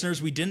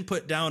 Listeners, we didn't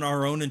put down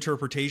our own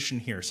interpretation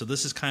here, so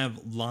this is kind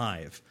of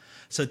live.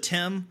 So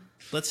Tim,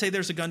 let's say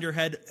there's a gun to your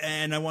head,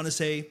 and I want to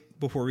say,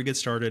 before we get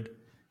started,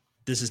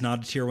 this is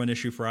not a tier 1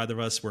 issue for either of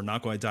us. We're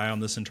not going to die on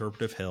this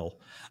interpretive hill.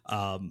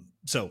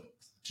 So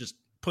just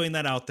putting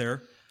that out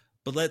there.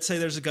 But let's say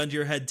there's a gun to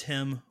your head,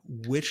 Tim.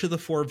 Which of the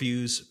four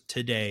views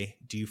today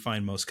do you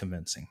find most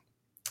convincing?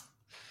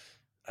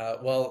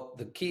 Well,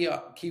 the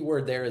key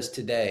word there is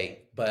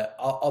today, but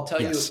I'll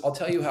tell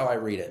you how I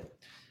read it.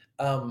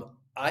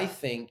 I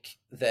think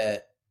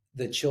that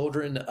the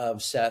children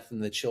of Seth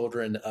and the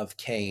children of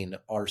Cain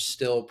are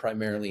still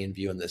primarily in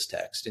view in this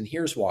text. And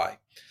here's why.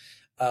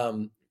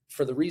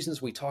 For the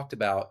reasons we talked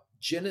about,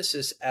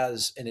 Genesis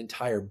as an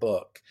entire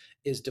book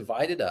is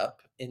divided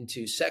up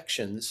into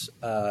sections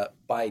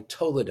by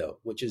Toledo,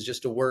 which is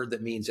just a word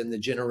that means in the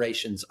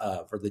generations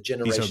of, or the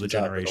generations of,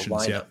 or the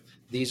lineup.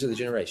 These are the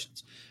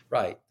generations,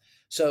 right?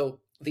 So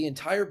the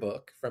entire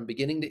book from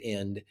beginning to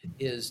end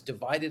is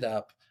divided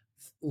up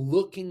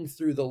looking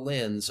through the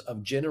lens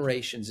of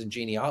generations and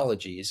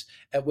genealogies,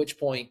 at which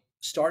point,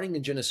 starting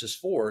in Genesis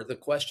 4, the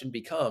question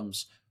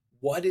becomes,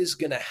 what is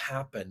going to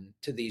happen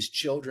to these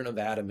children of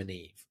Adam and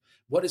Eve?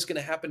 What is going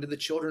to happen to the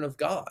children of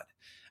God?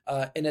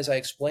 And as I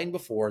explained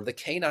before, the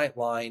Canaanite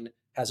line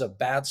has a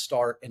bad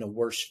start and a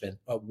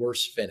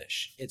worse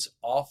finish. It's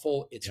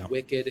awful. It's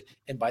wicked.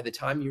 And by the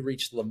time you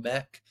reach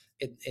Lamech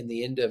in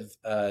the end of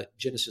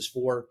Genesis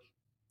 4,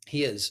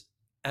 he is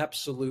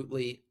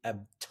absolutely,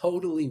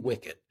 totally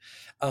wicked.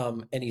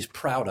 And he's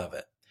proud of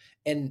it.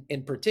 And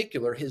in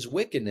particular, his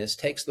wickedness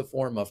takes the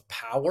form of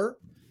power.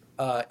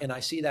 And I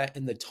see that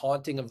in the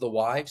taunting of the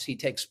wives. He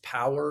takes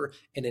power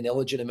in an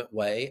illegitimate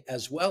way,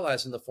 as well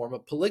as in the form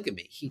of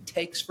polygamy. He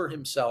takes for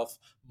himself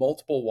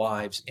multiple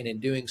wives, and in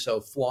doing so,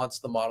 flaunts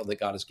the model that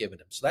God has given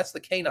him. So that's the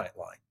Canaanite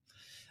line.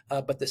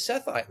 But the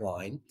Sethite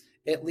line,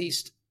 at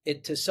least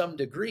to some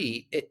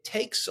degree, it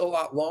takes a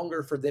lot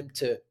longer for them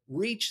to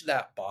reach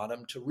that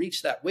bottom, to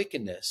reach that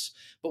wickedness.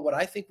 But what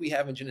I think we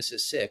have in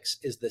Genesis 6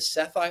 is the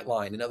Sethite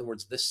line. In other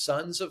words, the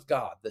sons of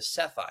God, the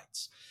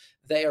Sethites.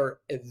 They are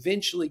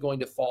eventually going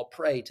to fall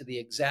prey to the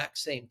exact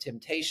same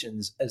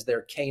temptations as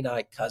their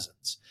Canaanite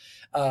cousins.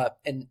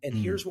 And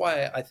here's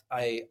why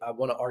I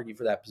want to argue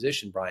for that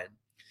position, Brian.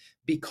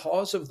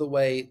 Because of the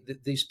way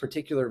that these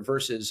particular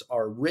verses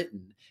are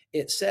written,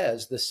 it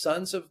says the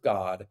sons of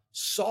God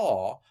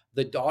saw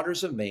the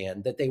daughters of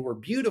man, that they were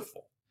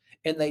beautiful,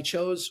 and they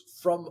chose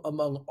from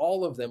among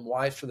all of them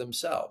wives for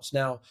themselves.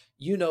 Now,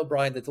 you know,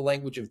 Brian, that the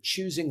language of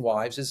choosing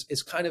wives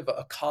is kind of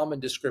a common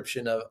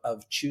description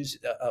of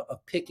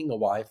picking a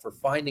wife or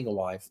finding a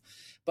wife.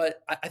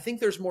 But I think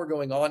there's more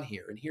going on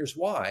here. And here's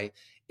why.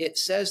 It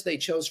says they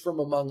chose from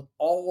among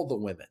all the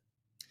women.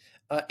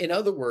 In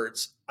other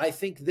words, I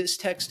think this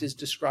text is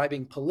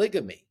describing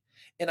polygamy.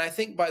 And I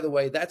think, by the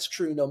way, that's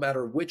true no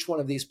matter which one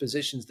of these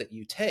positions that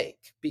you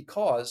take,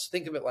 because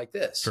think of it like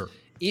this. Sure.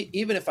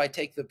 Even if I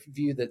take the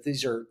view that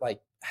these are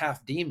like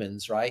half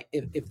demons, right?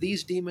 If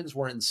these demons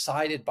were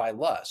incited by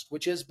lust,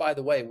 which is, by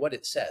the way, what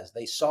it says,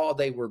 they saw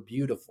they were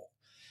beautiful.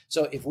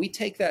 So if we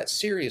take that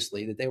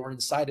seriously, that they were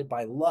incited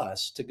by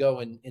lust to go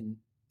and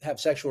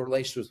have sexual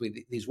relations with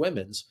these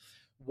women's,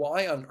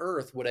 why on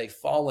earth would a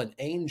fallen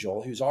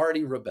angel who's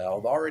already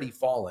rebelled, already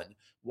fallen,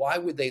 why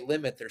would they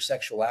limit their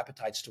sexual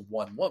appetites to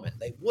one woman?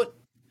 They wouldn't.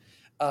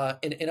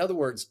 In other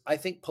words, I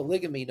think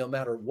polygamy, no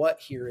matter what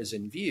here is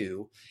in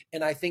view,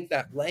 and I think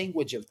that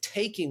language of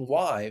taking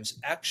wives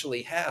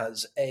actually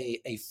has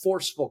a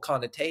forceful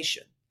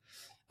connotation.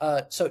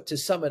 So to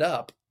sum it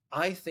up,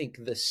 I think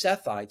the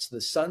Sethites,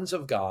 the sons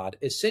of God,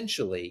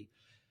 essentially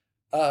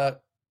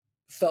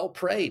fell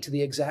prey to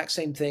the exact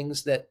same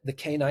things that the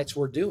Canaanites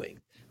were doing.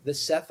 The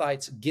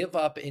Sethites give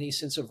up any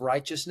sense of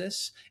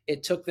righteousness.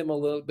 It took them a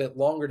little bit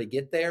longer to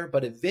get there,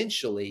 but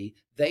eventually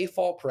they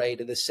fall prey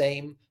to the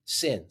same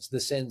sins,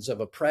 the sins of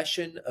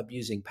oppression,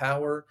 abusing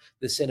power,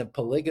 the sin of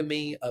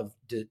polygamy, of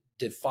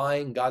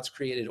defying God's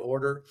created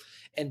order.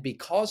 And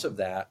because of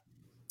that,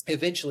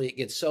 eventually it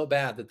gets so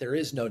bad that there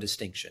is no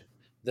distinction.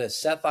 The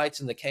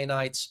Sethites and the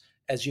Canaanites,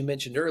 as you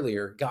mentioned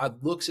earlier,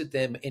 God looks at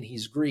them and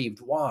he's grieved.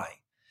 Why?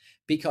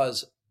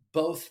 Because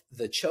both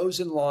the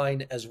chosen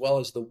line as well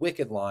as the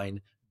wicked line,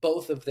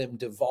 both of them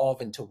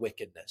devolve into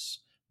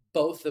wickedness.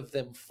 Both of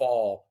them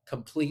fall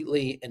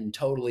completely and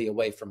totally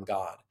away from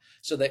God,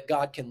 so that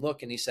God can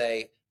look and he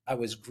say, I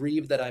was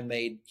grieved that I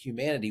made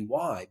humanity.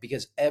 Why?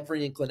 Because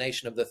every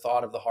inclination of the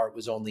thought of the heart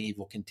was only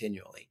evil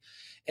continually.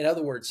 In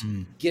other words,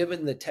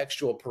 given the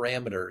textual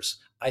parameters,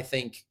 I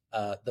think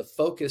the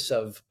focus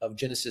of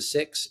Genesis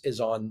 6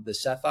 is on the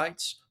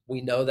Sethites.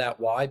 We know that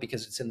why?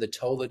 Because it's in the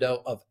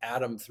Toledo of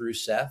Adam through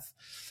Seth.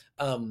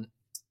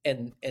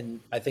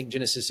 And I think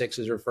Genesis 6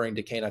 is referring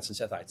to Canaanites and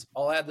Sethites.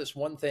 I'll add this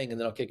one thing and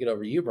then I'll kick it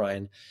over to you,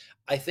 Brian.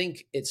 I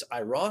think it's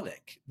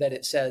ironic that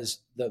it says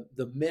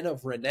the men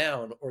of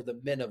renown or the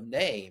men of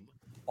name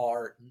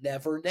are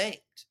never named.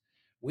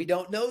 We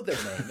don't know their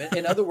name.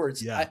 In other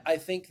words, I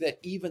think that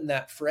even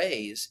that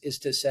phrase is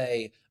to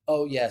say,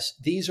 oh, yes,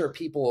 these are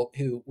people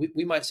who,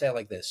 we might say it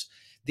like this.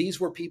 These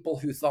were people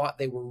who thought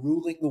they were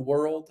ruling the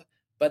world,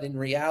 but in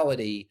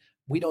reality,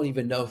 we don't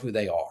even know who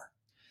they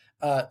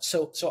are.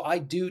 So I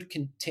do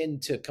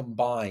tend to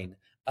combine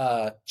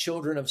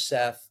children of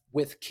Seth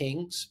with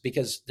kings,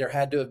 because there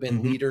had to have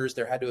been leaders,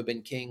 there had to have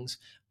been kings.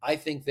 I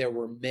think there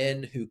were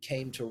men who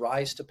came to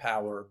rise to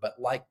power,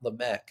 but like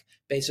Lamech,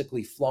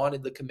 basically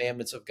flaunted the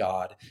commandments of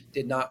God,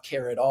 did not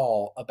care at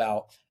all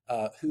about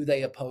who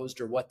they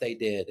opposed or what they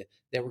did.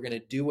 They were going to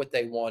do what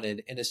they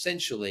wanted. And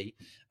essentially,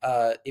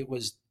 it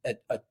was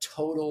a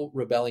total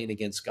rebellion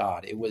against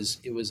God. It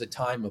was a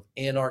time of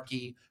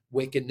anarchy,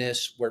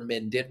 wickedness, where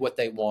men did what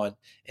they want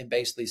and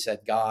basically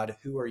said, God,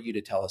 who are you to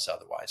tell us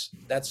otherwise?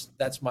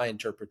 That's my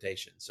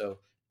interpretation. So,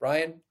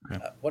 Brian,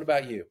 what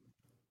about you?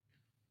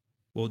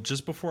 Well,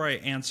 just before I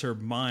answer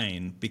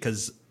mine,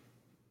 because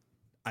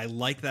I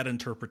like that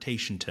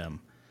interpretation,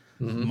 Tim,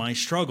 my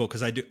struggle,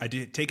 because I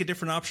do take a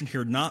different option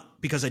here,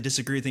 not because I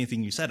disagree with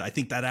anything you said. I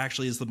think that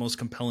actually is the most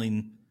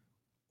compelling,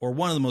 or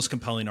one of the most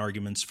compelling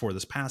arguments for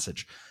this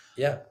passage.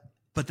 Yeah.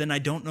 But then I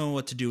don't know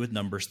what to do with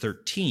Numbers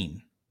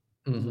 13.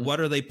 What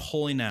are they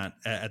pulling at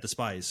the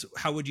spies?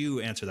 How would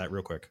you answer that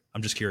real quick?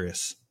 I'm just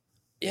curious.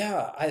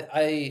 Yeah,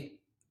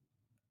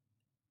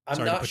 I'm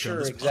Sorry to not put you on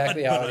sure the spot,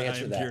 exactly how but I'd I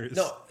answer am that. curious.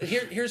 No,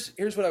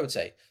 here's what I would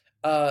say.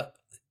 Uh,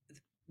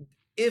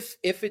 if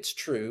it's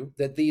true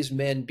that these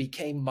men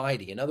became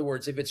mighty, in other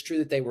words, if it's true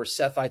that they were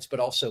Sethites but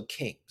also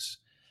kings,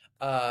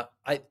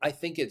 I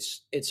think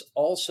it's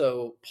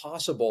also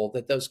possible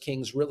that those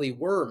kings really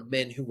were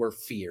men who were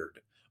feared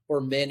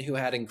or men who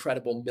had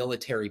incredible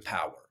military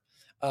power.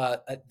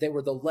 They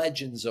were the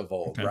legends of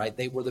old, Okay. right?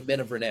 They were the men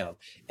of renown.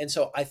 And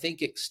so I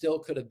think it still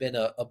could have been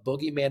a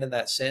boogeyman in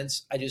that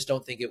sense. I just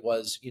don't think it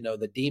was,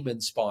 the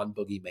demon spawn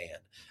boogeyman,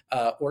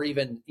 or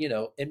even,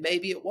 and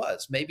maybe it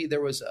was. Maybe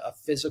there was a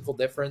physical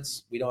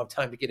difference. We don't have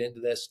time to get into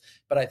this,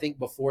 but I think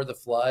before the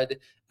flood,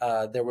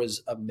 there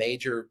was a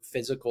major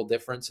physical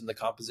difference in the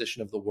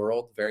composition of the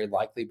world, very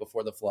likely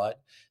before the flood.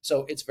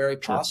 So it's very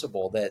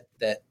possible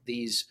that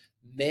these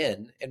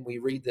men, and we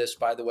read this,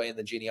 by the way, in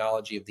the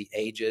genealogy of the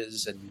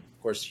ages, and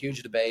of course,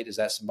 huge debate: is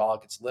that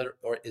symbolic? It's literal,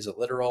 or is it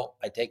literal?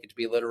 I take it to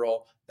be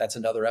literal. That's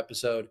another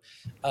episode.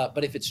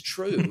 But if it's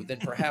true, then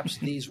perhaps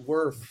these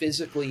were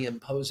physically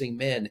imposing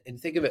men.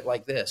 And think of it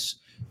like this: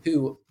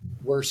 who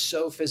were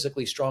so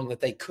physically strong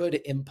that they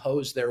could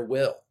impose their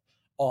will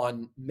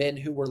on men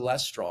who were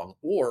less strong,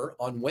 or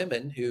on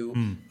women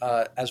who,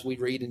 as we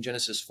read in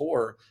Genesis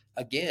 4,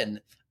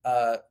 again,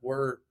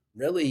 were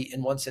really,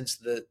 in one sense,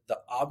 the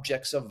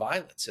objects of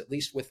violence, at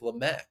least with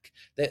Lamech.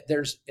 That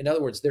in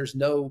other words, there's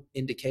no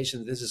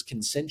indication that this is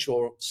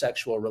consensual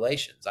sexual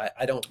relations.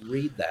 I don't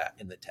read that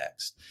in the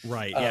text.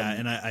 Right. Yeah.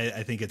 And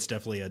I think it's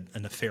definitely a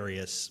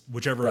nefarious,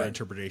 whichever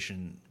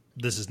interpretation.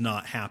 This is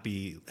not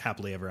happily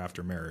ever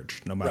after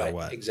marriage, no matter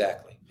what.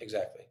 Exactly.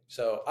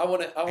 So I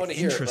want to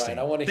hear it, Brian.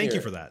 I want to hear. Thank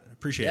you for that.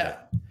 Appreciate it.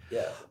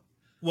 Yeah.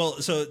 Well,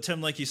 so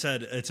Tim, like you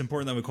said, it's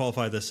important that we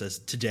qualify this as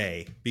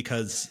today,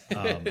 because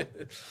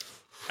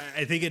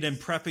I think in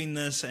prepping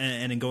this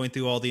and in going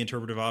through all the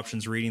interpretive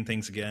options, reading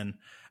things again,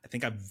 I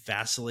think I've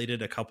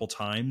vacillated a couple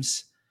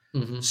times.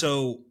 Mm-hmm.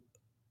 So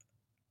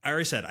I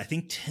already said, I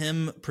think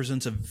Tim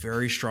presents a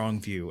very strong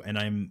view, and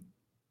I'm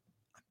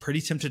pretty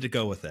tempted to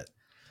go with it.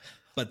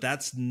 But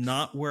that's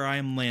not where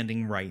I'm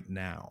landing right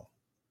now.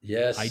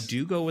 Yes. I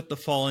do go with the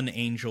fallen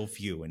angel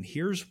view, and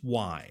here's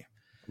why.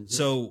 Mm-hmm.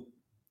 So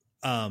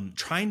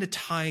trying to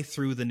tie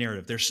through the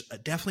narrative, there's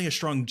definitely a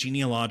strong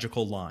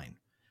genealogical line.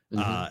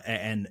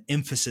 And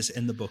emphasis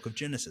in the book of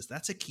Genesis.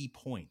 That's a key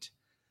point.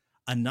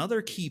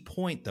 Another key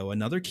point, though,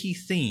 another key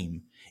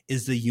theme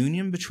is the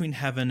union between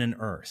heaven and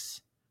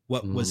earth,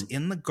 what was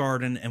in the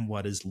garden and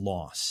what is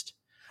lost.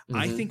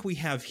 I think we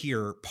have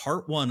here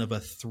part one of a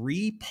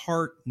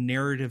 3-part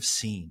narrative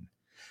scene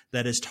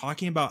that is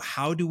talking about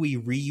how do we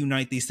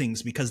reunite these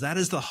things, because that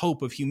is the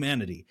hope of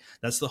humanity.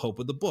 That's the hope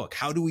of the book.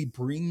 How do we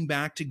bring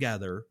back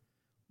together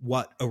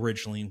what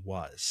originally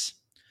was?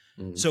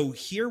 So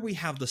here we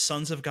have the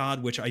sons of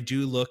God, which I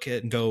do look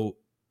at and go,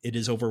 it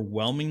is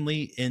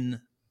overwhelmingly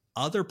in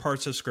other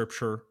parts of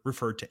scripture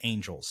referred to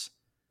angels.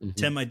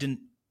 Tim, I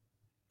didn't,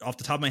 off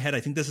the top of my head,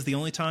 I think this is the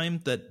only time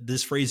that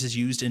this phrase is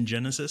used in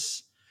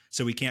Genesis.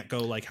 So we can't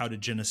go like, how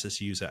did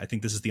Genesis use it? I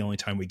think this is the only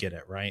time we get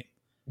it, right?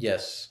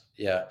 Yes.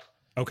 Yeah.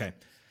 Okay.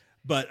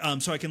 But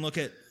so I can look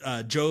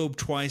at Job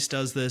twice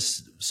does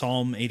this,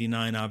 Psalm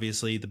 89,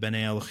 obviously, the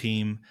B'nai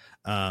Elohim,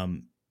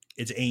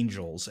 it's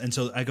angels. And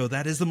so I go,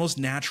 that is the most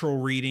natural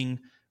reading.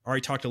 I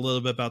already talked a little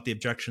bit about the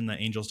objection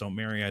that angels don't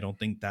marry. I don't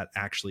think that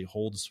actually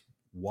holds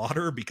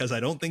water, because I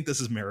don't think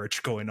this is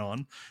marriage going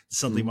on. It's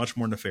something much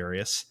more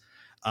nefarious.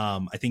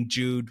 I think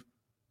Jude,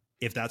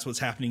 if that's what's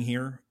happening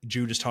here,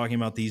 Jude is talking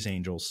about these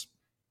angels.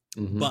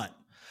 But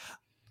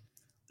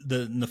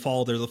in the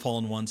fall, they're the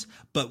fallen ones.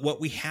 But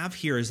what we have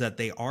here is that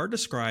they are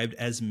described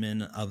as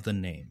men of the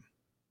name,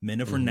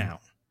 men of renown.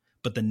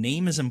 But the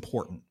name is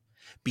important,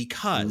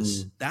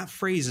 because that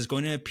phrase is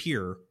going to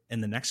appear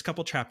in the next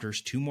couple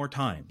chapters 2 more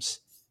times.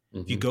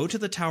 If you go to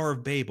the Tower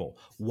of Babel,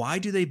 why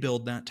do they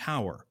build that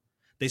tower?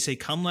 They say,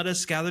 come, let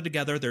us gather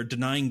together. They're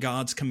denying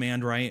God's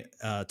command, right,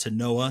 to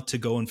Noah to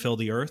go and fill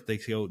the earth. They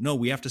go, no,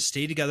 we have to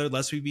stay together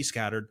lest we be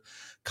scattered.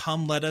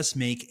 Come, let us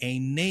make a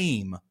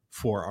name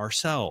for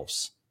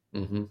ourselves.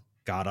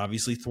 God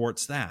obviously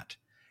thwarts that.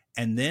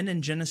 And then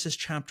in Genesis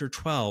chapter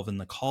 12, in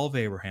the call of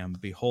Abraham,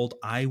 behold,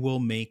 I will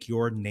make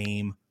your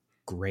name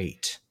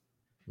great.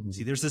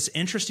 See, there's this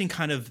interesting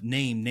kind of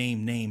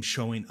name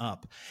showing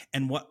up.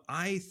 And what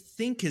I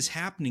think is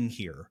happening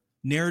here,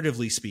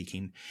 narratively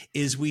speaking,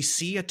 is we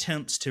see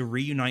attempts to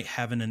reunite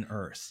heaven and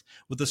earth.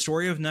 With the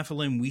story of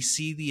Nephilim, we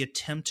see the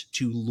attempt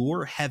to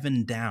lure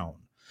heaven down,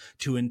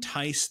 to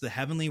entice the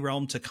heavenly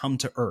realm to come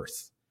to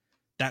earth.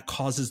 That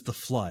causes the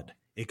flood.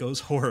 It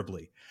goes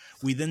horribly.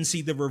 We then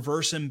see the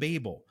reverse in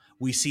Babel.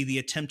 We see the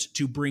attempt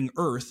to bring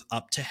earth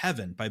up to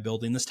heaven by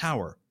building this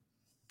tower.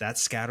 That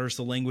scatters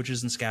the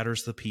languages and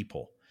scatters the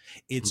people.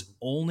 It's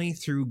only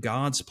through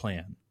God's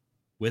plan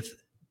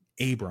with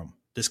Abram,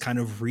 this kind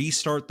of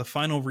restart, the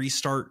final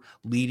restart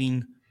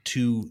leading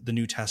to the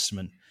New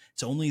Testament.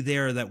 It's only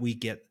there that we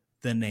get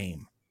the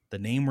name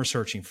we're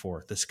searching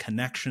for, this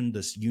connection,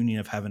 this union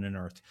of heaven and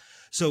earth.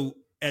 So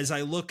as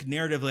I look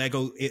narratively, I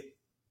go,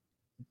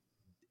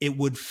 it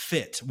would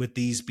fit with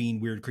these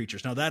being weird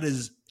creatures. Now that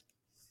is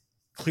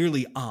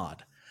clearly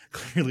odd,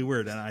 clearly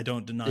weird, and I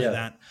don't deny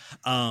that.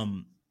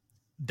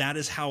 That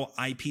is how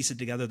I piece it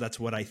together. That's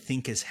what I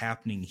think is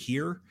happening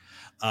here.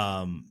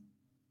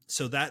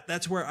 So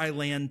that's where I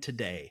land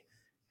today.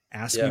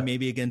 Ask me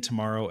maybe again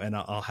tomorrow, and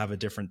I'll have a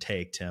different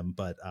take, Tim.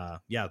 But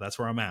that's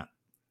where I'm at.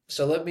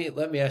 So let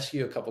me ask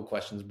you a couple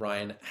questions,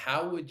 Brian.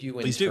 How would you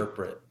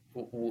interpret?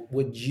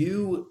 Would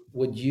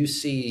you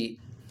see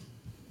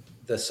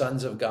the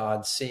sons of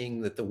God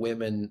seeing that the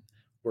women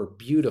were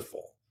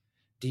beautiful?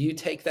 Do you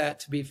take that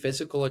to be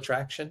physical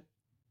attraction?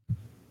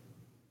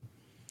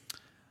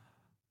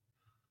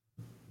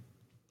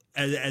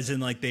 As in,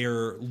 like, they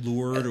are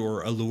lured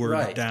or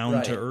allured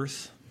down to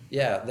earth?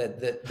 Yeah,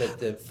 that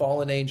the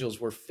fallen angels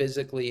were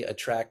physically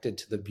attracted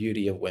to the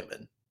beauty of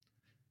women.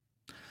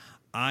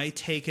 I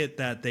take it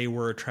that they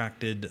were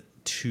attracted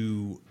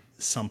to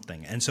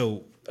something. And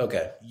so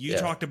you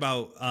talked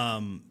about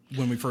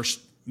when we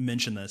first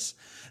mentioned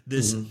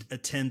this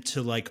attempt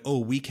to, like,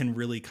 we can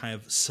really kind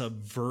of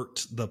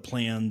subvert the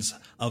plans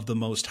of the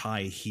Most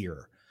High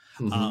here.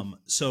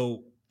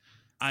 So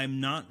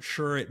I'm not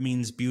sure it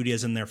means beauty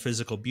as in their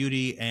physical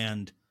beauty.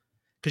 And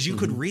because you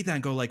could read that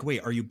and go like,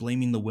 wait, are you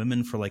blaming the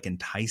women for, like,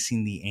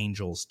 enticing the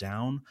angels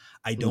down?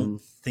 I don't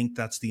think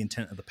that's the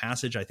intent of the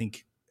passage. I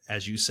think,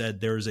 as you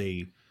said, there's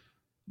a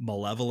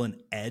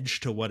malevolent edge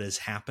to what is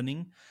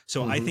happening.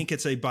 So I think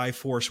it's a by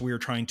force. We are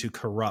trying to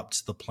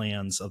corrupt the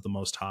plans of the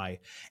Most High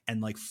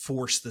and, like,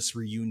 force this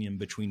reunion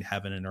between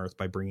heaven and earth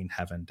by bringing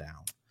heaven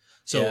down.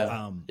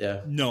 So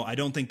no, I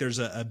don't think there's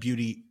a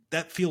beauty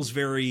that feels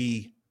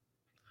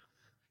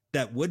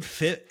that would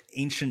fit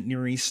ancient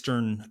Near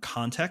Eastern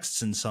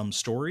contexts in some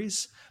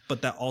stories,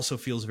 but that also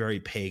feels very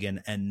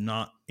pagan and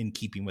not in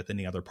keeping with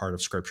any other part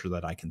of scripture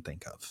that I can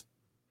think of.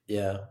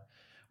 Yeah.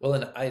 Well,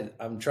 and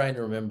I'm trying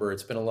to remember,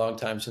 it's been a long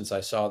time since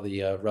I saw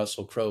the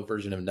Russell Crowe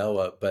version of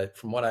Noah, but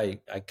from what I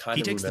kind of remember.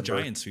 He takes the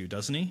giants view,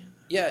 doesn't he?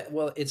 Yeah,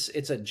 well, it's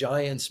a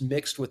giants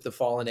mixed with the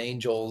fallen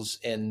angels,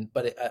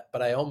 but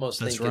I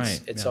almost think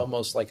it's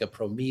almost like a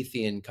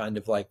Promethean kind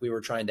of, like, we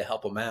were trying to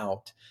help them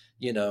out,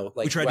 like,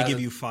 we tried to give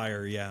you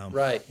fire,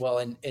 right.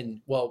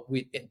 Well,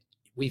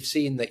 we've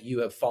seen that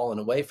you have fallen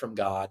away from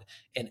God,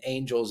 and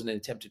angels, in an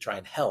attempt to try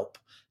and help,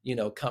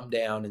 come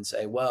down and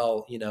say,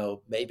 well,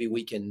 maybe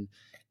we can.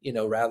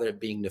 Rather than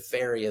being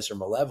nefarious or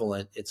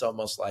malevolent, it's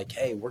almost like,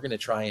 hey, we're going to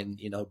try and,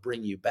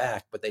 bring you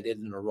back, but they did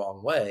it in a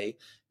wrong way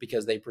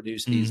because they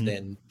produce these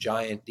then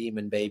giant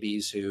demon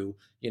babies who,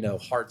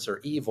 hearts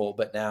are evil,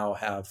 but now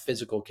have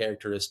physical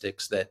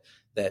characteristics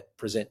that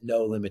present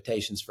no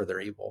limitations for their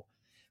evil.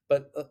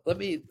 But let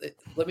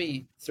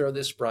me throw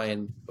this,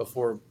 Brian,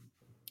 before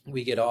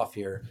we get off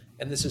here.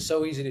 And this is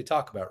so easy to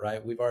talk about,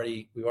 right? We've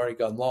already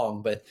gone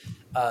long, but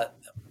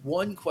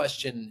one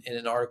question in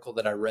an article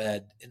that I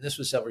read, and this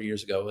was several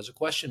years ago, was a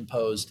question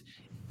posed: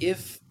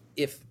 if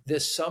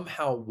this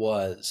somehow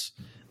was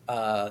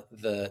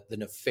the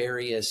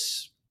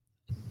nefarious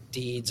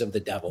deeds of the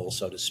devil,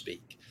 so to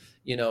speak,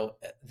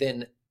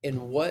 then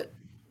in what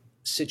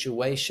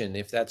situation,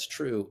 if that's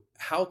true,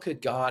 how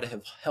could God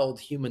have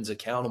held humans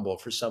accountable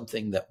for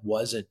something that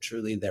wasn't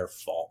truly their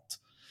fault?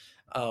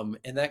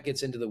 And that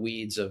gets into the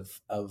weeds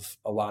of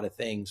a lot of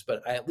things,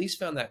 but I at least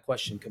found that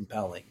question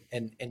compelling.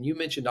 And you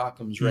mentioned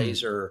Occam's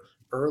razor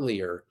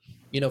earlier.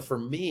 For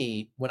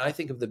me, when I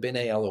think of the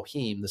B'nai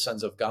Elohim, the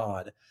sons of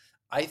God,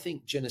 I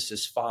think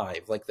Genesis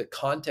 5, like the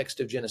context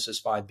of Genesis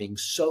 5 being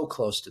so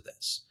close to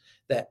this,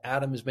 that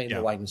Adam is made in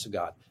the likeness of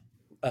God.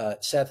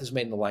 Seth is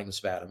made in the likeness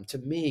of Adam. To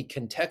me,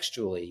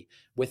 contextually,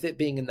 with it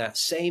being in that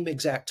same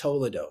exact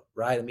toledo,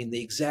 right? I mean,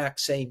 the exact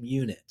same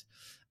unit.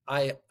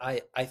 I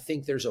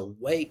think there's a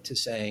weight to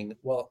saying,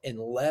 well,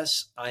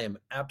 unless I am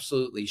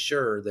absolutely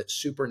sure that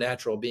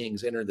supernatural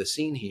beings enter the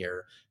scene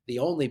here, the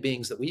only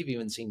beings that we've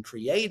even seen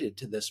created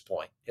to this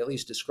point, at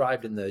least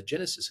described in the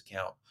Genesis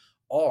account,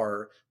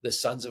 are the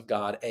sons of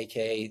God,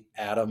 aka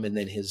Adam, and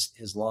then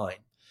his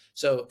line.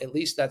 So at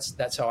least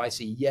that's how I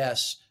see.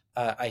 Yes,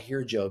 I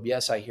hear Job.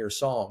 Yes, I hear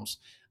Psalms.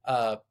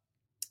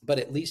 But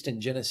at least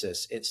in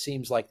Genesis, it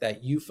seems like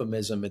that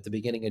euphemism at the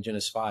beginning of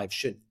Genesis 5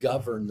 should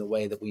govern the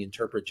way that we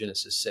interpret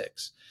Genesis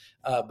 6.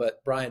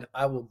 But Brian,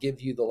 I will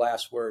give you the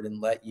last word and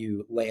let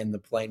you land the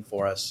plane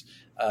for us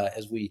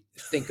as we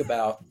think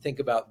about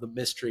the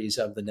mysteries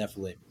of the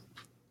Nephilim.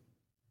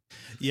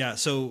 Yeah.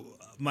 So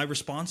my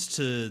response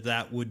to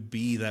that would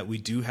be that we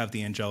do have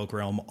the angelic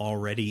realm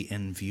already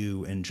in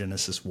view in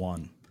Genesis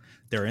 1.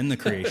 They're in the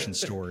creation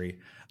story.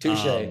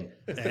 Touche.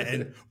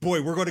 And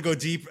boy, we're going to go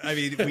deep. I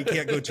mean, we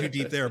can't go too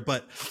deep there,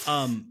 but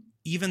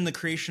even the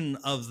creation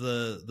of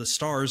the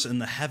stars in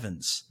the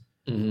heavens,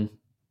 in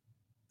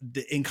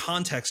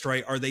context,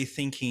 right? Are they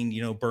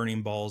thinking,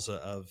 burning balls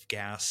of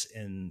gas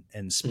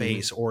in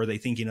space, or are they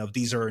thinking of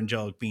these are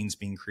angelic beings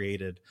being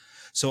created?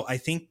 So I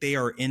think they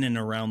are in and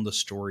around the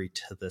story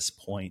to this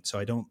point. So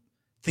I don't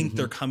think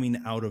they're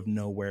coming out of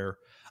nowhere.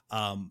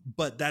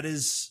 But that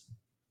is,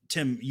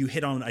 Tim, you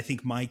hit on, I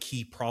think, my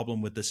key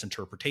problem with this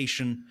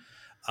interpretation,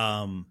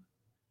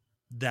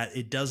 that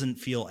it doesn't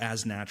feel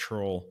as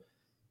natural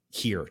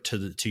here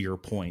to your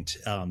point.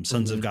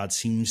 Sons of God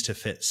seems to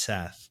fit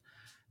Seth,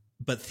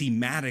 but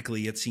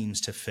thematically it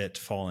seems to fit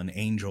fallen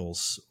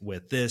angels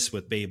with this,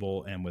 with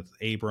Babel, and with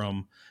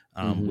Abram,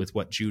 with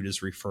what Jude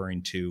is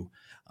referring to.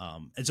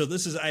 And so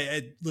this is,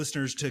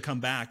 listeners, to come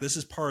back, this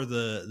is part of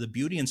the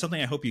beauty, and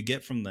something I hope you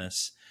get from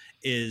this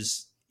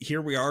is,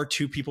 here we are,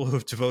 two people who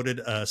have devoted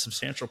a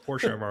substantial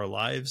portion of our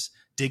lives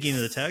digging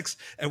into the text,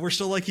 and we're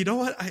still like, you know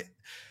what,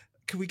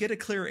 can we get a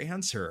clear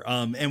answer?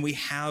 And we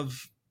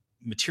have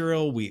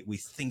material, we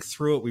think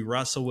through it, we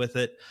wrestle with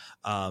it.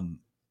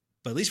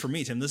 But at least for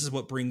me, Tim, this is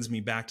what brings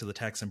me back to the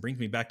text and brings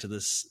me back to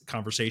this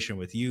conversation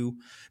with you,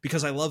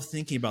 because I love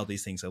thinking about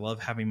these things. I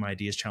love having my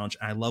ideas challenged.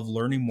 I love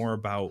learning more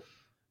about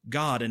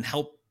God and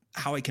how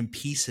I can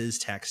piece his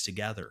text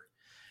together.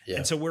 Yeah.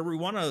 And so where we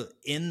want to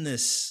end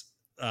this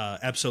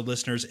episode,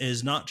 listeners,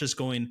 is not just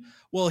going,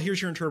 well,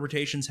 here's your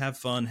interpretations, have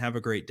fun, have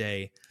a great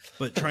day,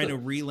 but trying to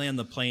re-land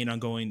the plane on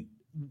going,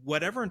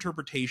 whatever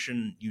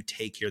interpretation you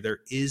take here,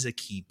 there is a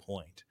key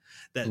point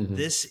that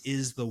this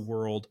is the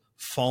world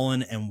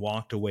fallen and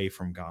walked away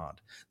from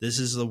God. This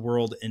is the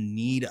world in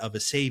need of a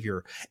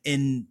savior.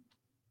 And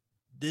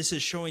this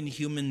is showing the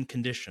human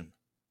condition.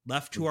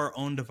 Left to our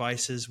own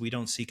devices, we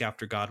don't seek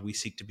after God. We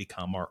seek to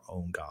become our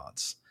own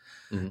gods.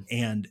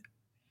 And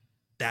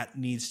that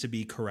needs to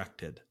be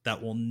corrected.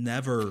 That will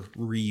never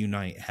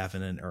reunite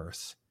heaven and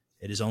earth.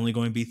 It is only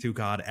going to be through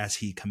God as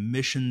he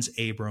commissions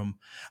Abram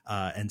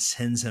and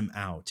sends him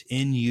out.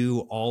 In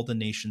you, all the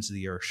nations of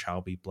the earth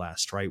shall be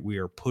blessed, right? We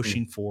are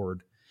pushing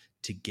forward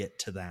to get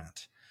to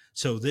that.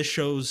 So this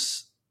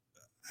shows,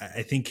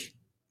 I think,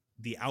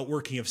 the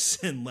outworking of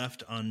sin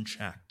left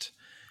unchecked.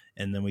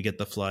 And then we get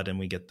the flood and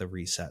we get the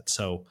reset.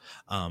 So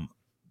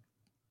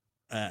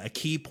a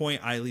key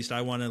point, at least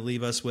I want to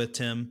leave us with,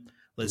 Tim,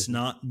 let's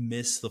not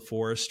miss the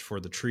forest for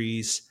the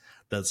trees.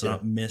 Let's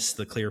not miss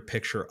the clear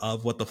picture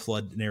of what the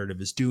flood narrative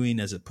is doing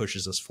as it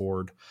pushes us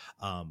forward.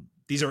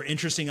 These are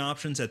interesting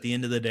options. At the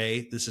end of the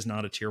day, this is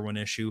not a tier 1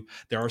 issue.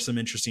 There are some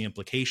interesting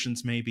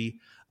implications maybe,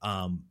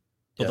 but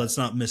let's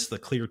not miss the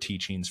clear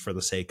teachings for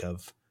the sake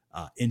of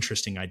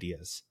interesting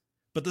ideas.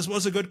 But this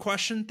was a good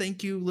question.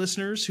 Thank you,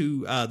 listeners,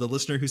 the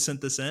listener who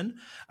sent this in.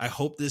 I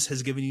hope this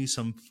has given you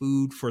some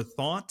food for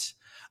thought.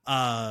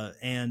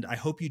 And I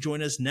hope you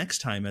join us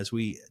next time as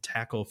we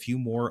tackle a few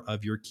more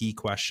of your key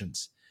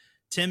questions.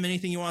 Tim,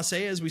 anything you want to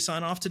say as we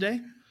sign off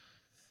today?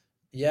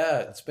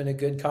 Yeah, it's been a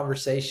good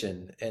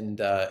conversation.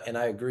 And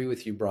I agree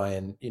with you,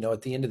 Brian. You know,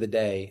 at the end of the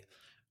day,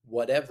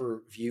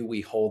 whatever view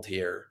we hold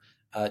here,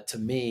 to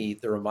me,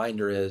 the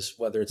reminder is,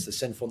 whether it's the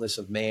sinfulness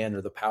of man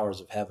or the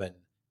powers of heaven,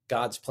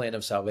 God's plan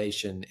of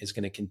salvation is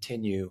going to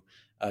continue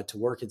to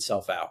work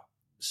itself out.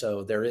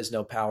 So there is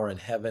no power in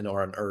heaven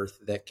or on earth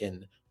that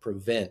can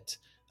prevent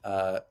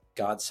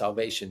God's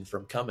salvation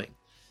from coming.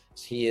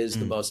 He is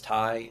the Most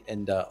High,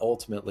 and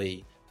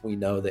ultimately, we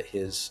know that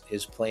his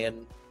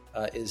plan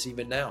is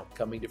even now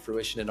coming to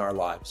fruition in our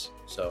lives.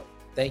 So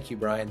thank you,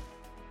 Brian.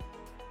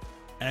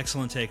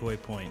 Excellent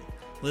takeaway point.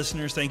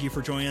 Listeners, thank you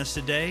for joining us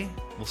today.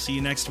 We'll see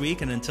you next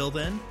week. And until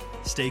then,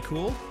 stay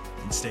cool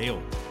and stay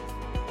old.